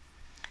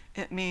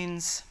 It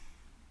means,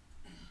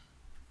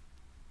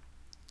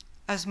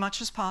 as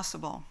much as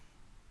possible,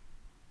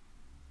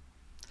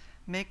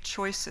 make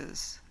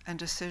choices and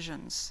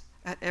decisions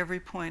at every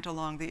point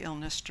along the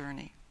illness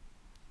journey.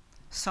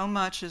 So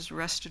much is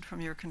wrested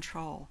from your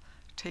control.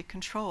 Take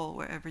control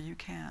wherever you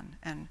can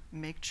and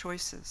make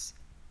choices.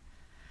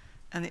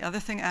 And the other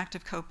thing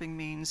active coping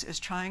means is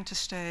trying to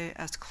stay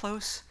as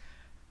close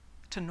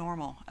to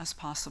normal as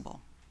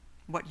possible,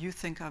 what you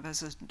think of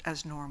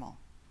as normal.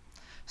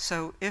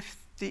 So if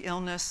the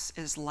illness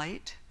is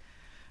light,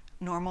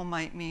 normal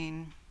might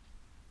mean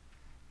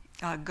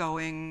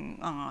going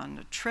on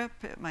a trip,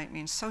 it might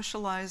mean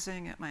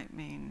socializing, it might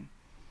mean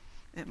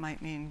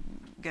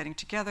getting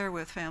together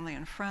with family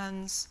and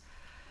friends.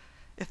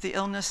 If the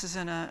illness is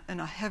in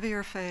a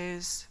heavier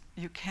phase,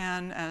 you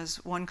can,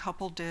 as one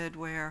couple did,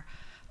 where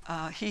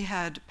he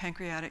had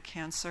pancreatic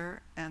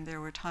cancer, and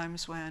there were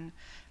times when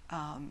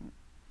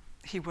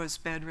he was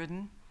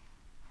bedridden.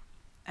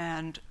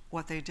 And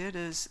what they did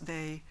is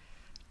they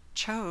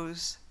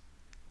chose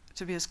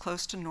to be as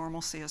close to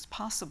normalcy as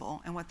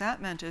possible. And what that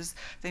meant is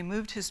they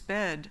moved his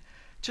bed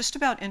just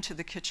about into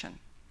the kitchen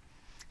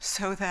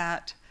so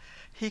that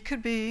he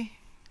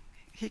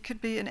He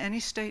could be in any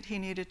state he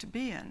needed to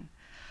be in,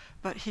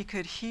 but he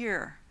could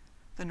hear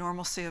the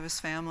normalcy of his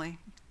family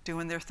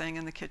doing their thing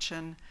in the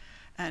kitchen,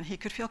 and he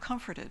could feel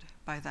comforted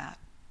by that.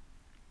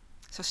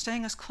 So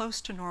staying as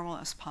close to normal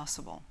as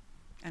possible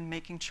and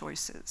making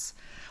choices.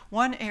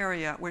 One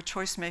area where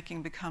choice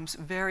making becomes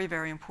very,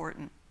 very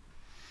important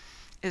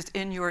is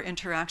in your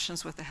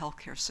interactions with the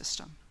healthcare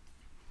system.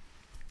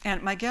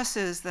 And my guess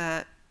is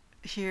that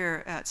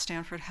here at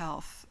Stanford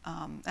Health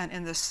and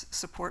in this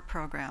support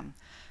program,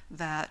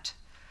 that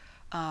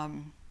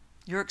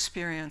your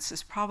experience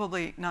is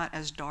probably not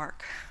as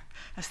dark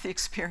as the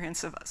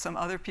experience of some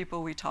other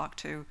people we talk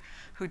to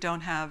who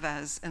don't have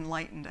as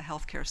enlightened a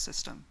healthcare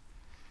system.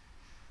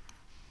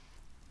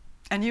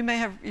 And you may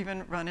have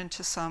even run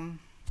into some,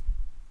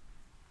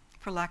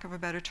 for lack of a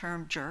better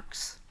term,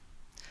 jerks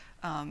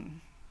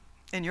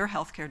in your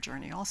healthcare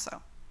journey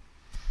also.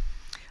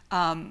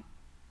 But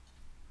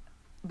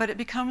it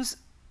becomes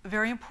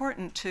very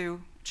important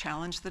to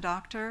challenge the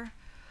doctor,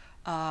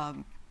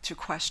 to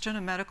question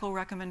a medical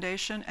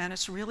recommendation, and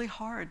it's really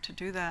hard to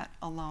do that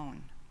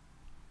alone.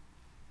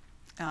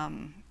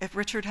 If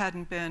Richard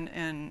hadn't been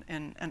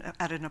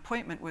at an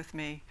appointment with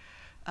me,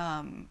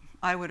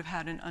 I would have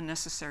had an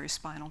unnecessary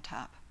spinal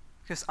tap,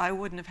 because I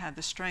wouldn't have had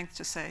the strength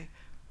to say,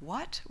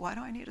 what? Why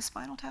do I need a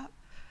spinal tap?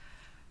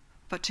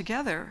 But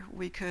together,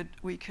 we could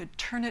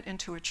turn it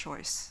into a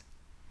choice,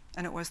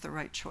 and it was the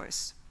right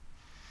choice.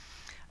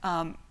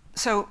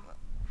 So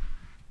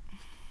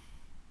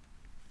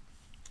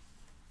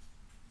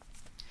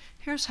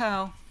here's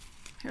how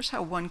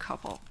one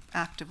couple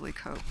actively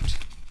coped.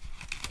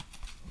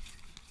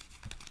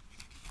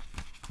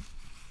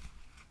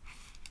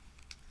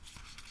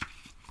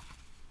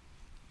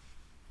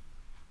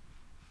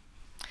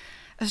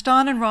 As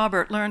Don and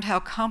Robert learned how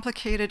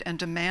complicated and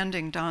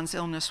demanding Don's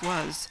illness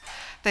was,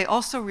 they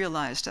also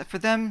realized that for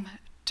them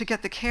to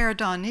get the care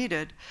Don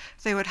needed,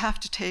 they would have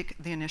to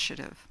take the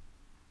initiative.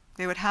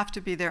 They would have to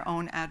be their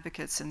own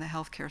advocates in the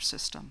healthcare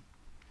system.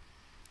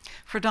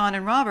 For Don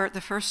and Robert,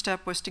 the first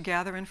step was to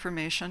gather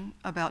information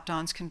about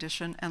Don's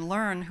condition and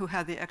learn who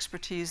had the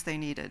expertise they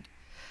needed.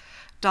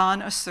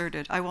 Don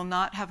asserted, "I will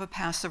not have a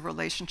passive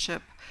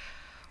relationship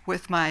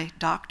with my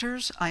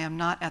doctors. I am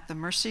not at the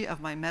mercy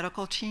of my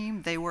medical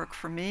team. They work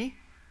for me.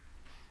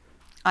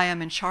 I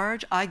am in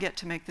charge. I get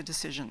to make the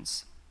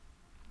decisions."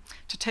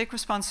 To take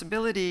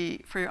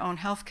responsibility for your own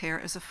health care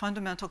is a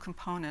fundamental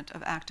component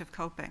of active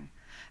coping.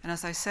 And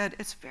as I said,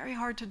 it's very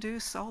hard to do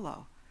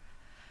solo.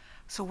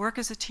 So work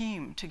as a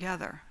team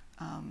together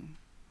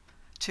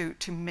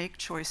to make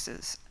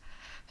choices.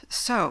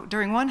 So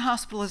during one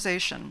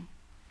hospitalization,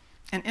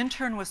 an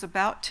intern was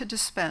about to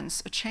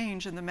dispense a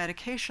change in the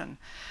medication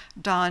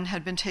Don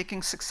had been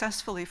taking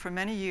successfully for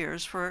many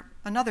years for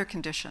another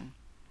condition.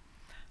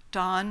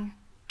 Don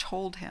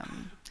told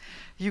him,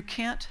 "You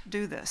can't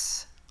do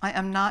this. I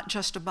am not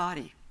just a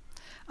body.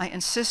 I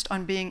insist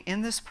on being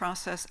in this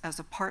process as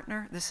a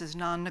partner. This is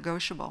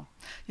non-negotiable.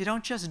 You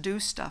don't just do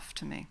stuff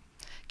to me.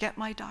 Get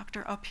my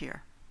doctor up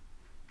here."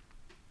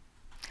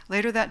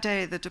 Later that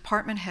day, the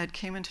department head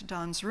came into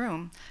Don's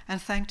room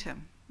and thanked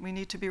him. "We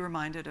need to be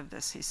reminded of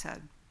this," he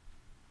said.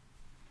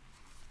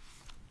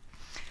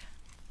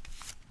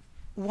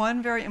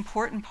 One very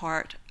important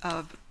part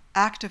of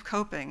active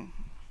coping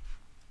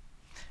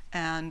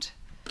and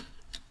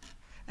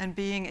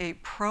being a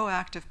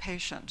proactive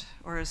patient,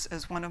 or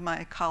as one of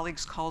my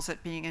colleagues calls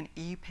it, being an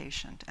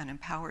e-patient, an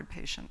empowered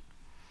patient,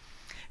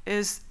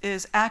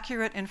 is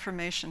accurate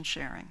information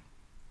sharing.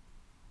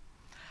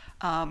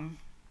 And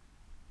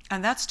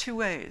that's two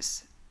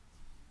ways.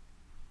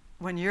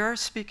 When you're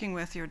speaking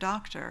with your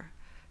doctor,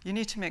 you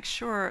need to make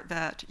sure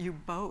that you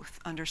both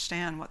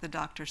understand what the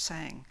doctor's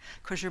saying,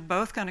 because you're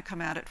both going to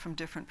come at it from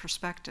different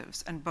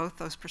perspectives, and both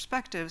those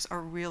perspectives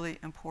are really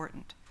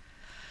important.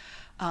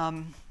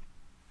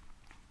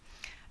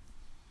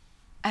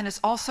 And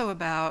it's also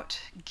about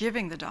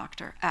giving the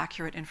doctor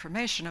accurate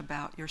information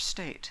about your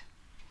state.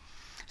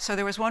 So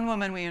there was one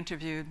woman we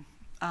interviewed,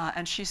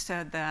 and she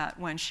said that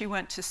when she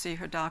went to see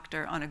her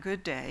doctor on a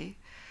good day,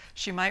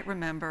 she might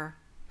remember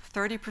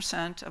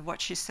 30% of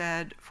what she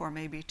said for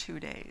maybe 2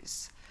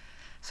 days.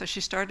 So she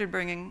started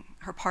bringing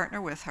her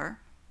partner with her,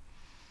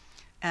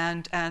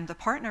 and the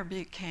partner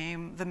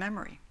became the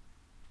memory.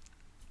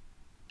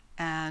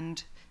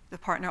 And the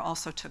partner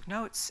also took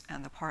notes,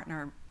 and the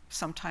partner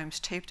sometimes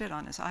taped it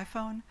on his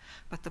iPhone,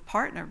 but the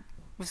partner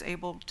was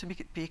able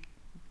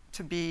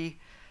to be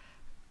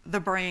the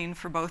brain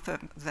for both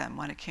of them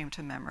when it came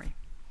to memory.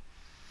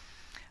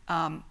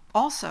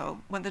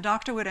 Also, when the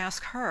doctor would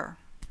ask her,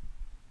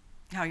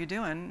 "How you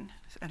doing,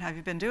 and have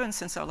you been doing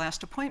since our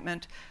last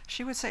appointment?"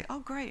 she would say, "Oh,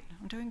 great,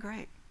 I'm doing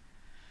great."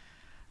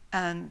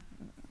 And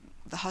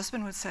the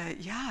husband would say,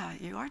 "Yeah,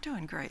 you are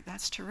doing great,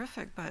 that's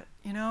terrific, but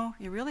you know,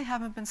 you really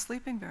haven't been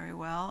sleeping very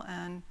well,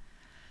 and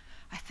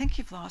I think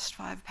you've lost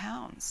 5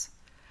 pounds.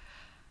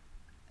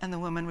 And the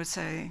woman would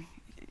say,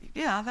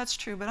 "Yeah, that's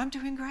true, but I'm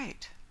doing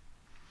great."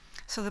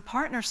 So the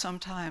partner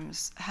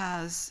sometimes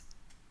has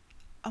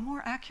a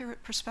more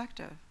accurate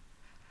perspective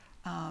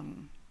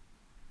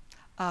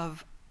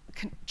of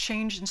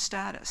change in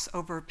status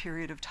over a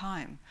period of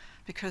time,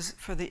 because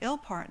for the ill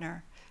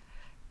partner,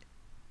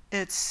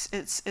 it's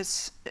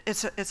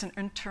an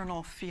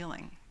internal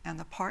feeling, and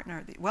the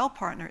well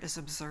partner is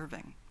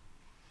observing.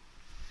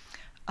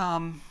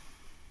 My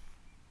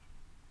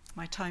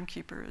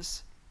timekeeper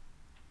is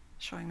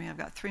showing me I've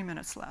got 3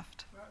 minutes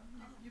left.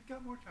 You've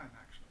got more time,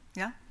 actually.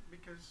 Yeah?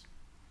 Because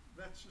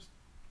that's just,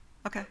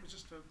 Okay. that was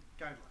just a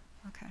guideline.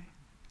 Okay.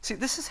 See,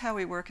 this is how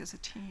we work as a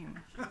team.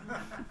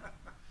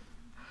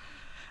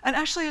 And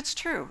actually, it's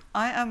true.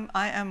 I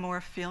am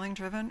more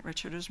feeling-driven.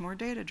 Richard is more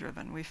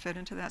data-driven. We fit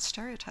into that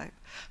stereotype.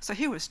 So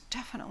he was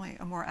definitely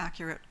a more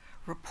accurate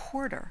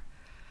reporter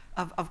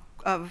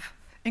of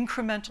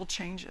incremental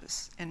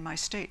changes in my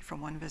state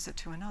from one visit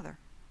to another.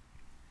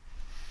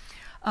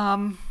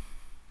 The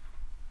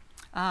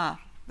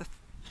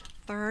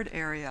third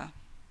area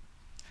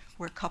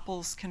where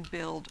couples can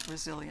build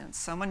resilience.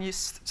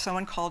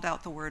 Someone called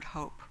out the word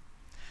hope.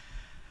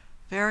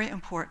 Very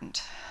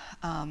important.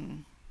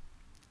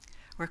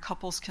 Where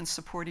couples can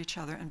support each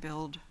other and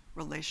build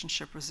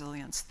relationship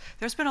resilience.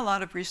 There's been a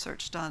lot of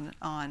research done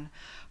on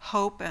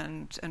hope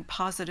and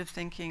positive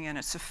thinking and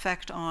its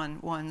effect on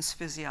one's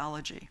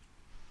physiology.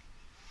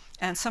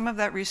 And some of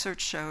that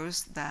research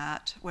shows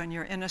that when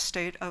you're in a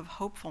state of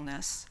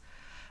hopefulness,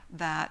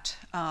 that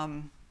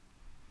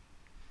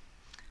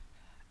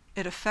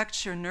it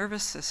affects your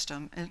nervous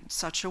system in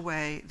such a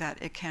way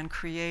that it can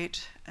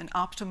create an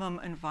optimum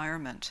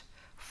environment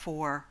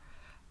for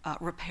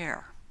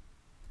repair.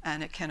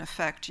 And it can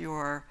affect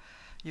your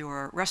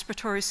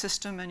respiratory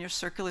system and your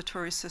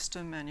circulatory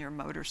system and your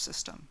motor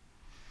system.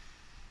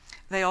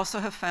 They also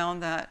have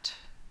found that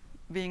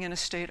being in a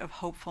state of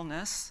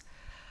hopefulness,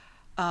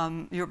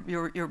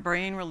 your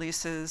brain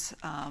releases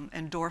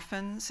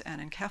endorphins and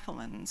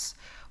enkephalins,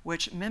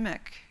 which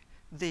mimic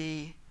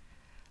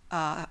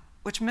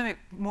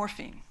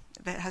morphine.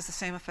 That has the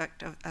same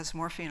effect as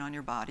morphine on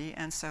your body,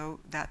 and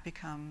so that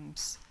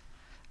becomes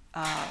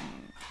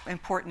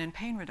important in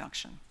pain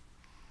reduction.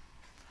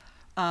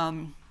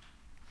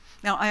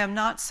 Now, I am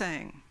not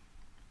saying,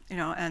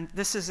 and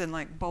this is in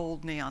like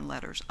bold neon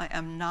letters, I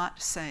am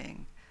not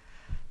saying,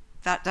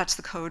 that's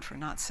the code for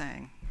not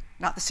saying,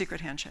 not the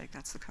secret handshake,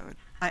 that's the code.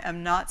 I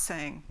am not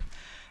saying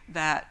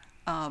that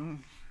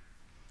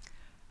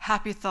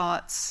happy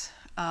thoughts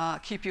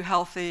keep you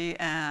healthy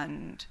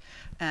and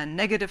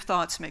negative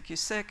thoughts make you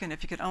sick, and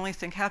if you could only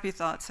think happy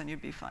thoughts, then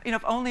you'd be fine.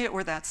 If only it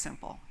were that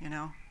simple,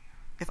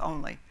 if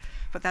only.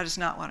 But that is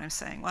not what I'm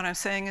saying. What I'm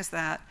saying is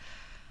that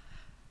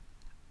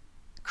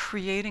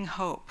creating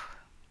hope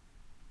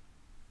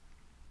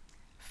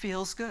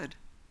feels good.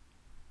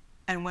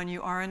 And when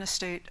you are in a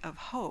state of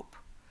hope,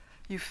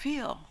 you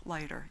feel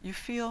lighter, you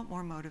feel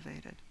more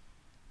motivated.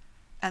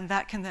 And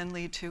that can then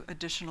lead to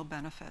additional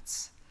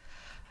benefits.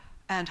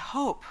 And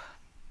hope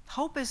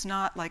is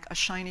not like a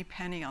shiny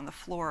penny on the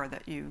floor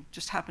that you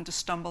just happen to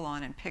stumble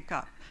on and pick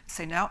up.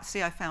 Say, now,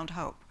 see, I found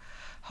hope.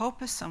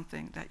 Hope is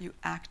something that you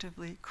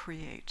actively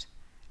create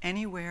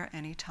anywhere,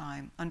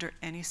 anytime, under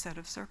any set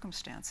of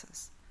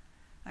circumstances.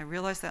 I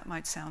realize that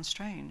might sound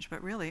strange,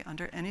 but really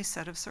under any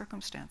set of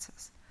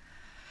circumstances.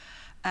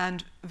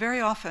 And very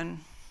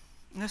often,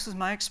 and this is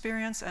my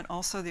experience and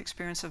also the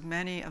experience of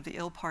many of the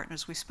ill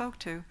partners we spoke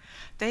to,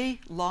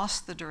 they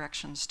lost the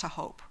directions to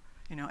hope.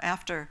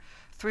 After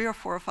 3 or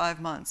 4 or 5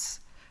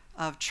 months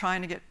of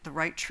trying to get the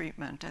right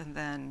treatment and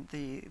then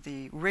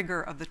the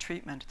rigor of the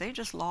treatment, they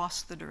just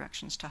lost the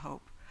directions to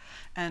hope.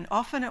 And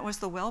often it was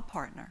the well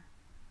partner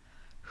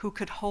who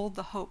could hold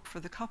the hope for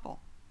the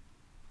couple.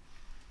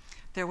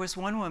 There was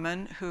one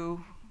woman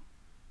who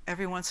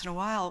every once in a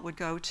while would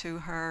go to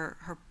her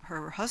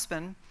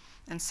husband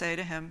and say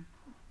to him,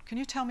 "Can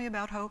you tell me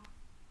about hope?"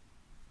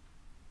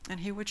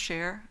 And he would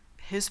share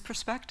his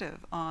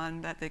perspective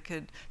on that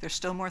there's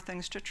still more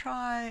things to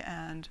try,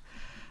 and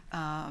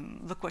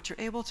look what you're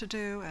able to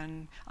do,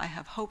 and I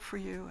have hope for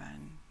you,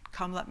 and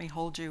come let me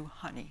hold you,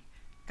 honey.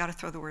 Got to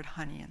throw the word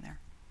honey in there.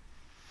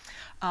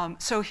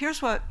 So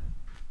here's what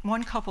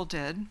one couple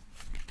did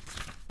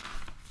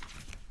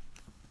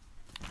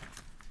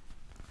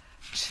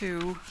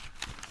to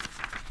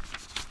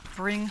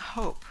bring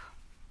hope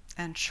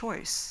and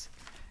choice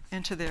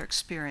into their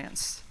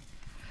experience.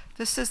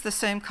 This is the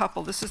same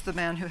couple. This is the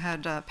man who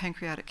had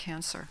pancreatic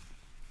cancer.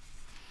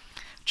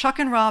 Chuck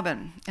and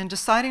Robin, in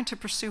deciding to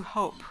pursue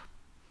hope,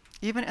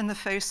 even in the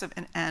face of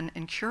an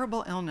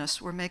incurable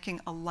illness, were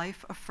making a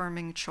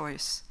life-affirming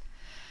choice.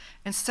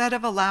 Instead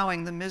of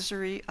allowing the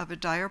misery of a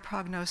dire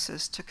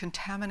prognosis to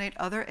contaminate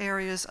other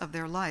areas of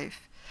their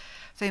life,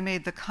 they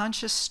made the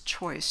conscious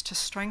choice to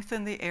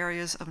strengthen the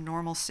areas of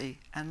normalcy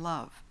and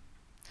love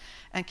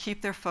and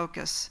keep their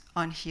focus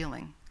on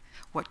healing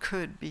what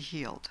could be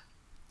healed.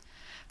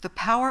 The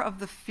power of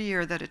the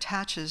fear that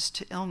attaches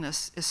to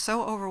illness is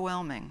so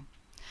overwhelming,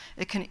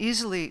 it can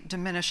easily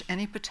diminish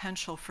any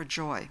potential for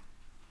joy.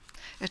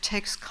 It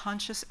takes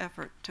conscious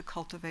effort to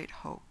cultivate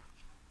hope.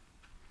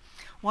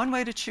 One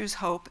way to choose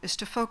hope is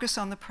to focus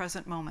on the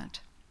present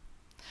moment.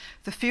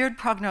 The feared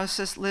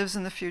prognosis lives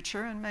in the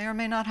future and may or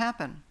may not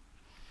happen.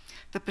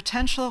 The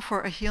potential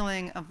for a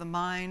healing of the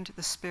mind,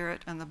 the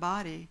spirit, and the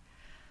body,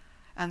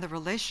 and the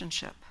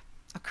relationship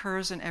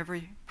occurs in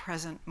every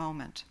present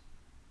moment.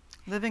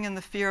 Living in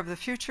the fear of the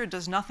future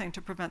does nothing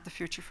to prevent the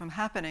future from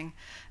happening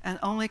and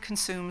only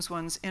consumes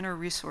one's inner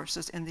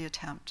resources in the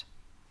attempt.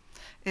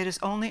 It is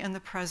only in the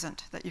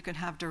present that you can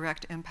have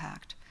direct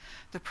impact.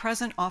 The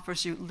present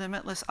offers you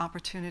limitless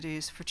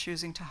opportunities for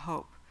choosing to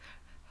hope,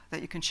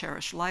 that you can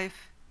cherish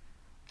life,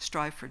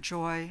 strive for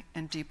joy,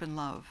 and deepen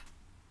love.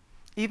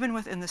 Even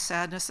within the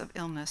sadness of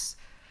illness,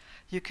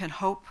 you can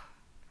hope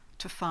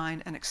to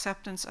find an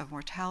acceptance of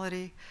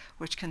mortality,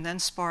 which can then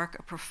spark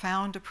a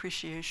profound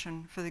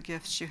appreciation for the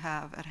gifts you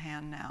have at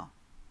hand now.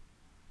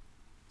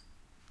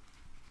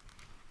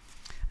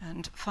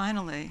 And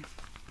finally,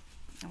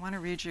 I want to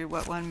read you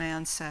what one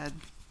man said.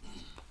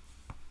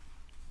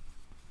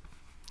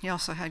 He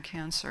also had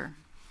cancer.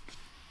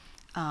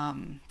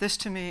 This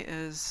to me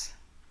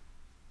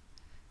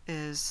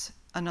is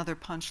another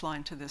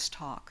punchline to this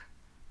talk.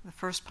 The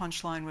first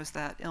punchline was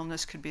that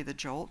illness could be the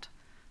jolt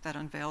that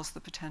unveils the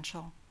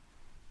potential.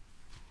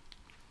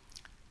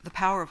 The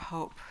power of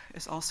hope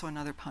is also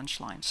another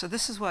punchline. So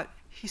this is what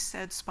he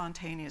said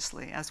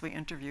spontaneously as we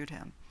interviewed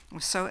him. It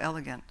was so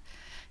elegant.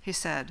 He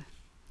said,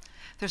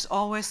 "There's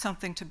always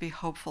something to be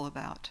hopeful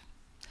about.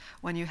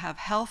 When you have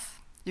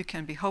health, you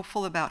can be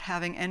hopeful about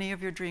having any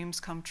of your dreams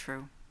come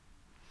true.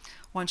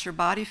 Once your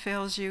body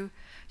fails you,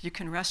 you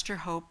can rest your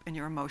hope in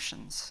your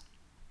emotions.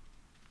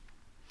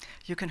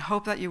 You can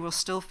hope that you will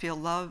still feel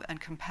love and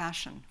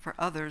compassion for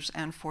others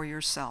and for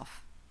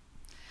yourself.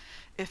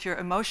 If your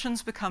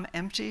emotions become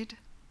emptied,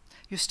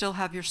 you still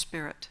have your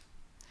spirit,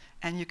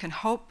 and you can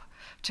hope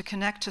to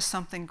connect to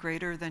something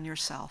greater than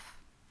yourself,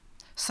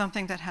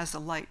 something that has a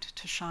light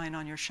to shine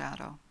on your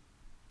shadow.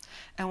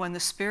 And when the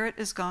spirit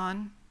is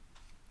gone,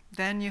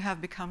 then you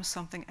have become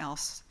something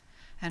else,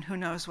 and who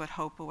knows what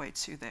hope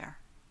awaits you there."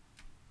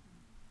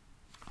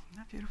 Isn't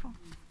that beautiful?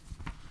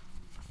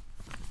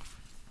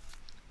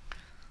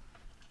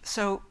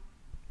 So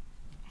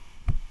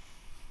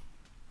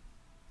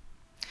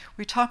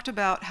we talked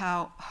about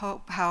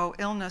how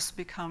illness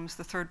becomes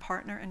the third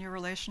partner in your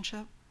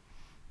relationship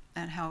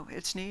and how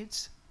its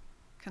needs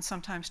can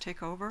sometimes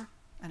take over,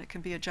 and it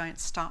can be a giant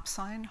stop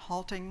sign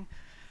halting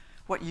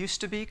what used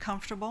to be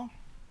comfortable,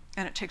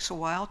 and it takes a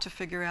while to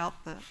figure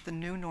out the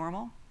new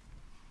normal.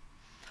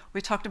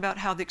 We talked about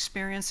how the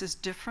experience is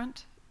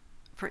different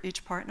for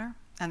each partner,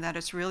 and that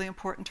it's really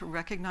important to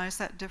recognize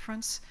that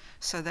difference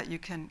so that you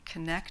can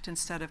connect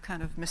instead of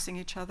kind of missing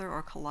each other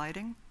or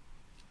colliding.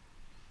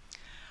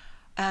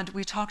 And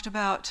we talked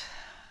about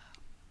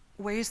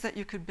ways that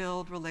you could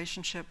build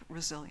relationship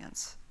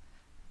resilience.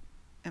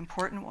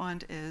 Important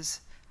one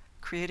is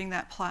creating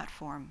that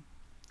platform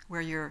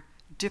where you're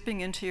dipping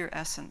into your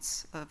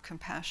essence of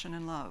compassion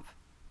and love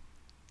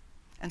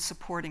and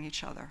supporting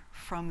each other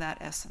from that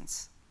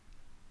essence.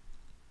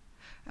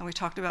 And we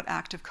talked about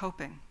active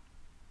coping.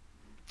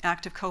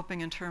 Active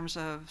coping in terms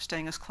of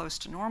staying as close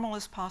to normal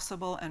as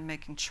possible and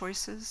making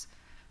choices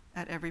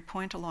at every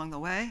point along the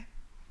way.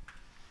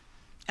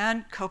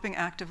 And coping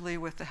actively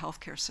with the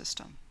healthcare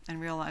system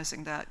and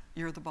realizing that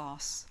you're the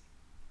boss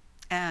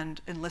and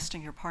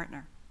enlisting your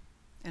partner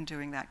in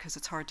doing that, because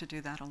it's hard to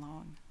do that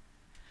alone.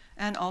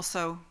 And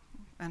also,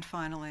 and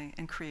finally,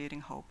 in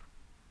creating hope.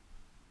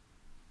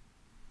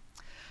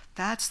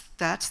 That's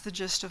the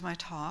gist of my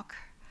talk.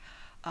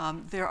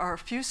 There are a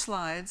few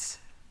slides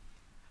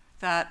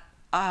that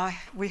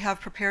we have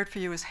prepared for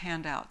you as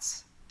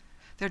handouts.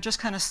 They're just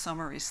kind of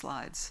summary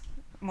slides,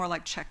 more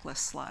like checklist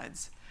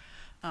slides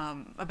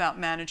about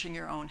managing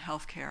your own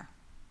health care.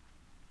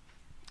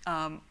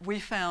 We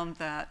found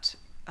that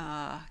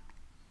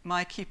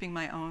my keeping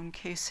my own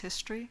case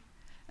history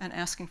and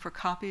asking for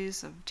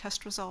copies of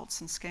test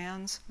results and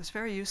scans was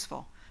very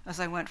useful as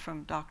I went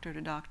from doctor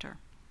to doctor.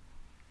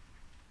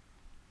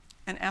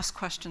 And ask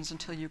questions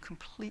until you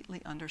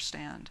completely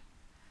understand.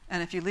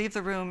 And if you leave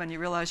the room and you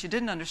realize you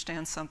didn't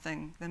understand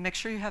something, then make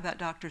sure you have that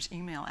doctor's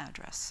email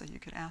address so you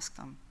could ask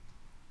them.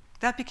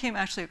 That became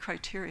actually a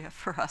criteria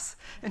for us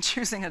in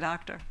choosing a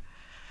doctor.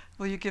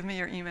 Will you give me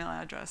your email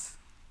address?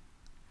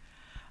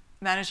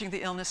 Managing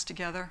the illness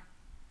together.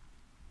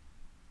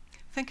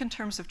 Think in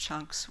terms of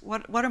chunks.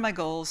 What are my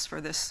goals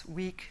for this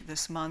week,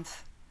 this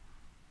month,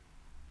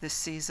 this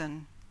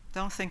season?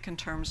 Don't think in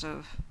terms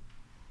of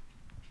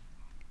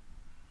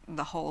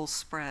the whole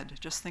spread.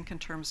 Just think in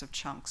terms of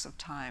chunks of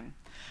time.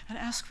 And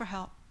ask for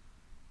help.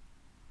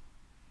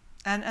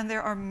 And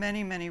there are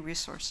many, many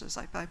resources.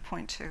 I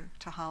point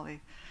to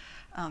Holly.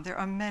 There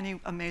are many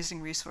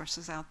amazing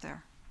resources out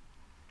there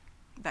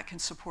that can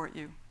support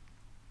you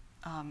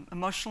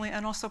emotionally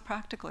and also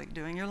practically.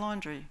 Doing your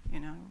laundry, you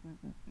know.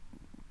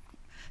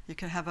 You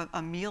can have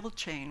a meal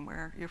chain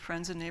where your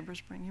friends and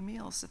neighbors bring you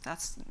meals if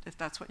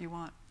that's what you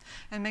want.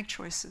 And make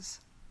choices.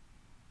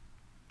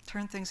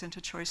 Turn things into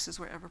choices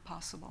wherever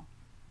possible.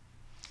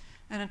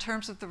 And in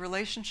terms of the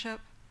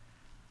relationship,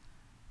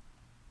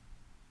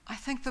 I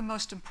think the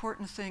most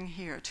important thing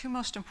here, two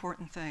most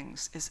important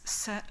things, is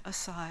set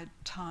aside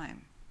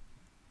time.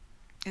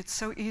 It's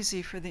so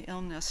easy for the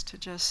illness to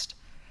just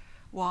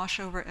wash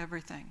over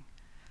everything.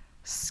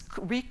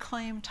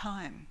 Reclaim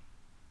time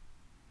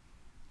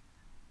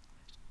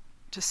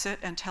to sit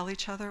and tell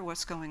each other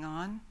what's going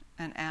on,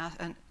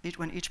 and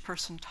when each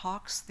person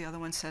talks, the other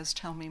one says,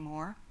 "Tell me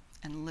more,"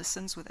 and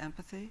listens with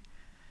empathy.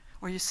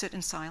 Or you sit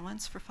in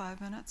silence for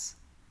 5 minutes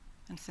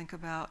and think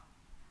about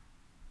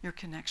your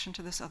connection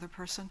to this other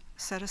person.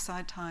 Set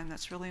aside time,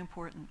 that's really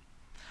important.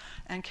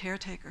 And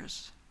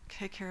caretakers,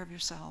 take care of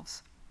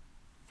yourselves.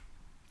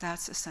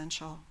 That's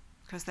essential,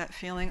 because that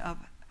feeling of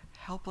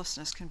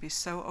helplessness can be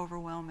so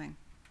overwhelming.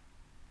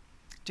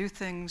 Do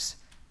things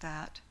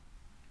that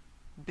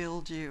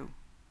build you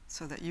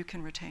so that you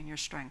can retain your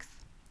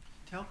strength.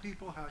 Tell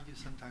people how you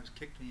sometimes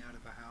kicked me out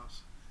of a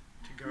house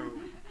to go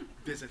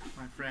visit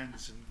my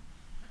friends, and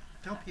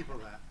tell people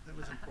that. That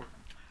was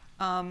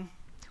important.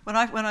 When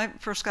I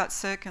first got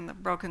sick and the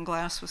broken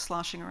glass was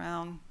sloshing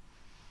around,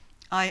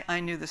 I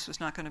knew this was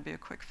not going to be a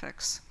quick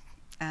fix.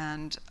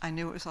 And I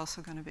knew it was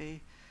also going to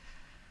be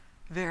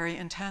very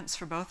intense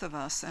for both of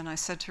us. And I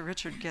said to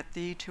Richard, "Get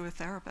thee to a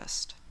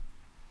therapist."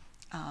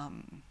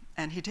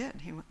 And he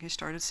did. He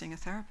started seeing a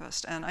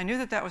therapist. And I knew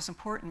that that was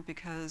important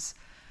because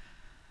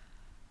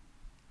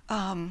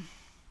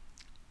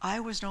I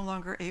was no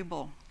longer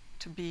able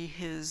to be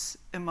his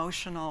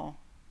emotional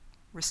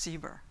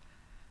receiver.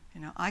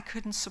 You know, I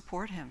couldn't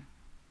support him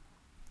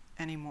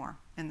anymore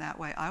in that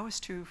way. I was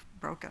too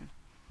broken.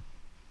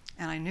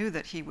 And I knew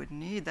that he would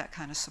need that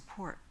kind of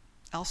support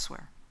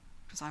elsewhere,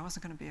 because I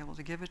wasn't going to be able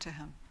to give it to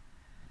him.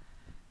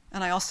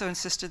 And I also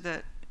insisted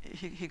that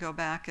he go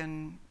back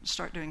and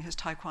start doing his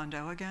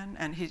Taekwondo again.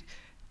 And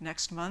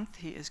next month,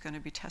 he is going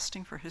to be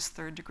testing for his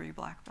 3rd-degree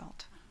black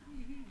belt.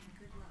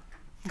 Good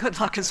luck. Good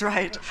luck is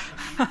right.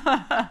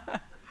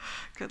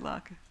 Good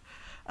luck.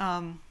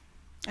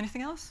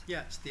 Anything else?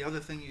 Yes, the other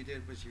thing you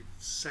did was you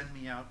send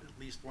me out at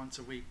least once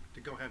a week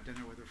to go have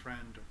dinner with a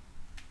friend, or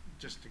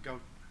just to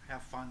go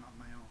have fun on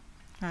my own.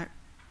 Right.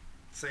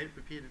 Say it,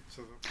 repeat it.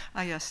 So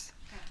Yes.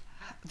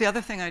 The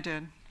other thing I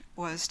did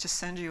was to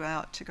send you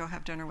out to go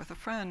have dinner with a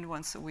friend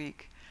once a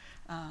week,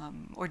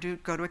 or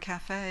go to a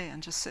cafe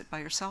and just sit by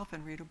yourself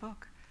and read a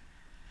book.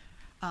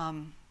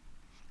 And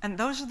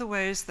those are the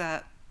ways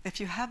that,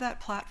 if you have that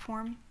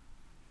platform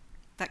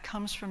that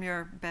comes from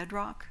your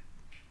bedrock,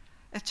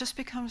 it just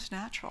becomes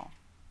natural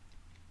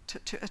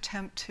to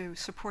attempt to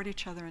support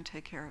each other and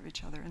take care of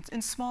each other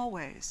in small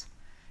ways.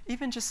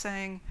 Even just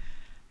saying,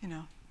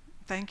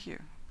 thank you,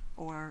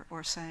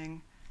 or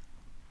saying,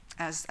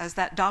 as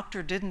that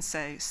doctor didn't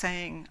say,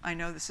 saying, "I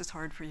know this is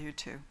hard for you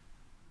too."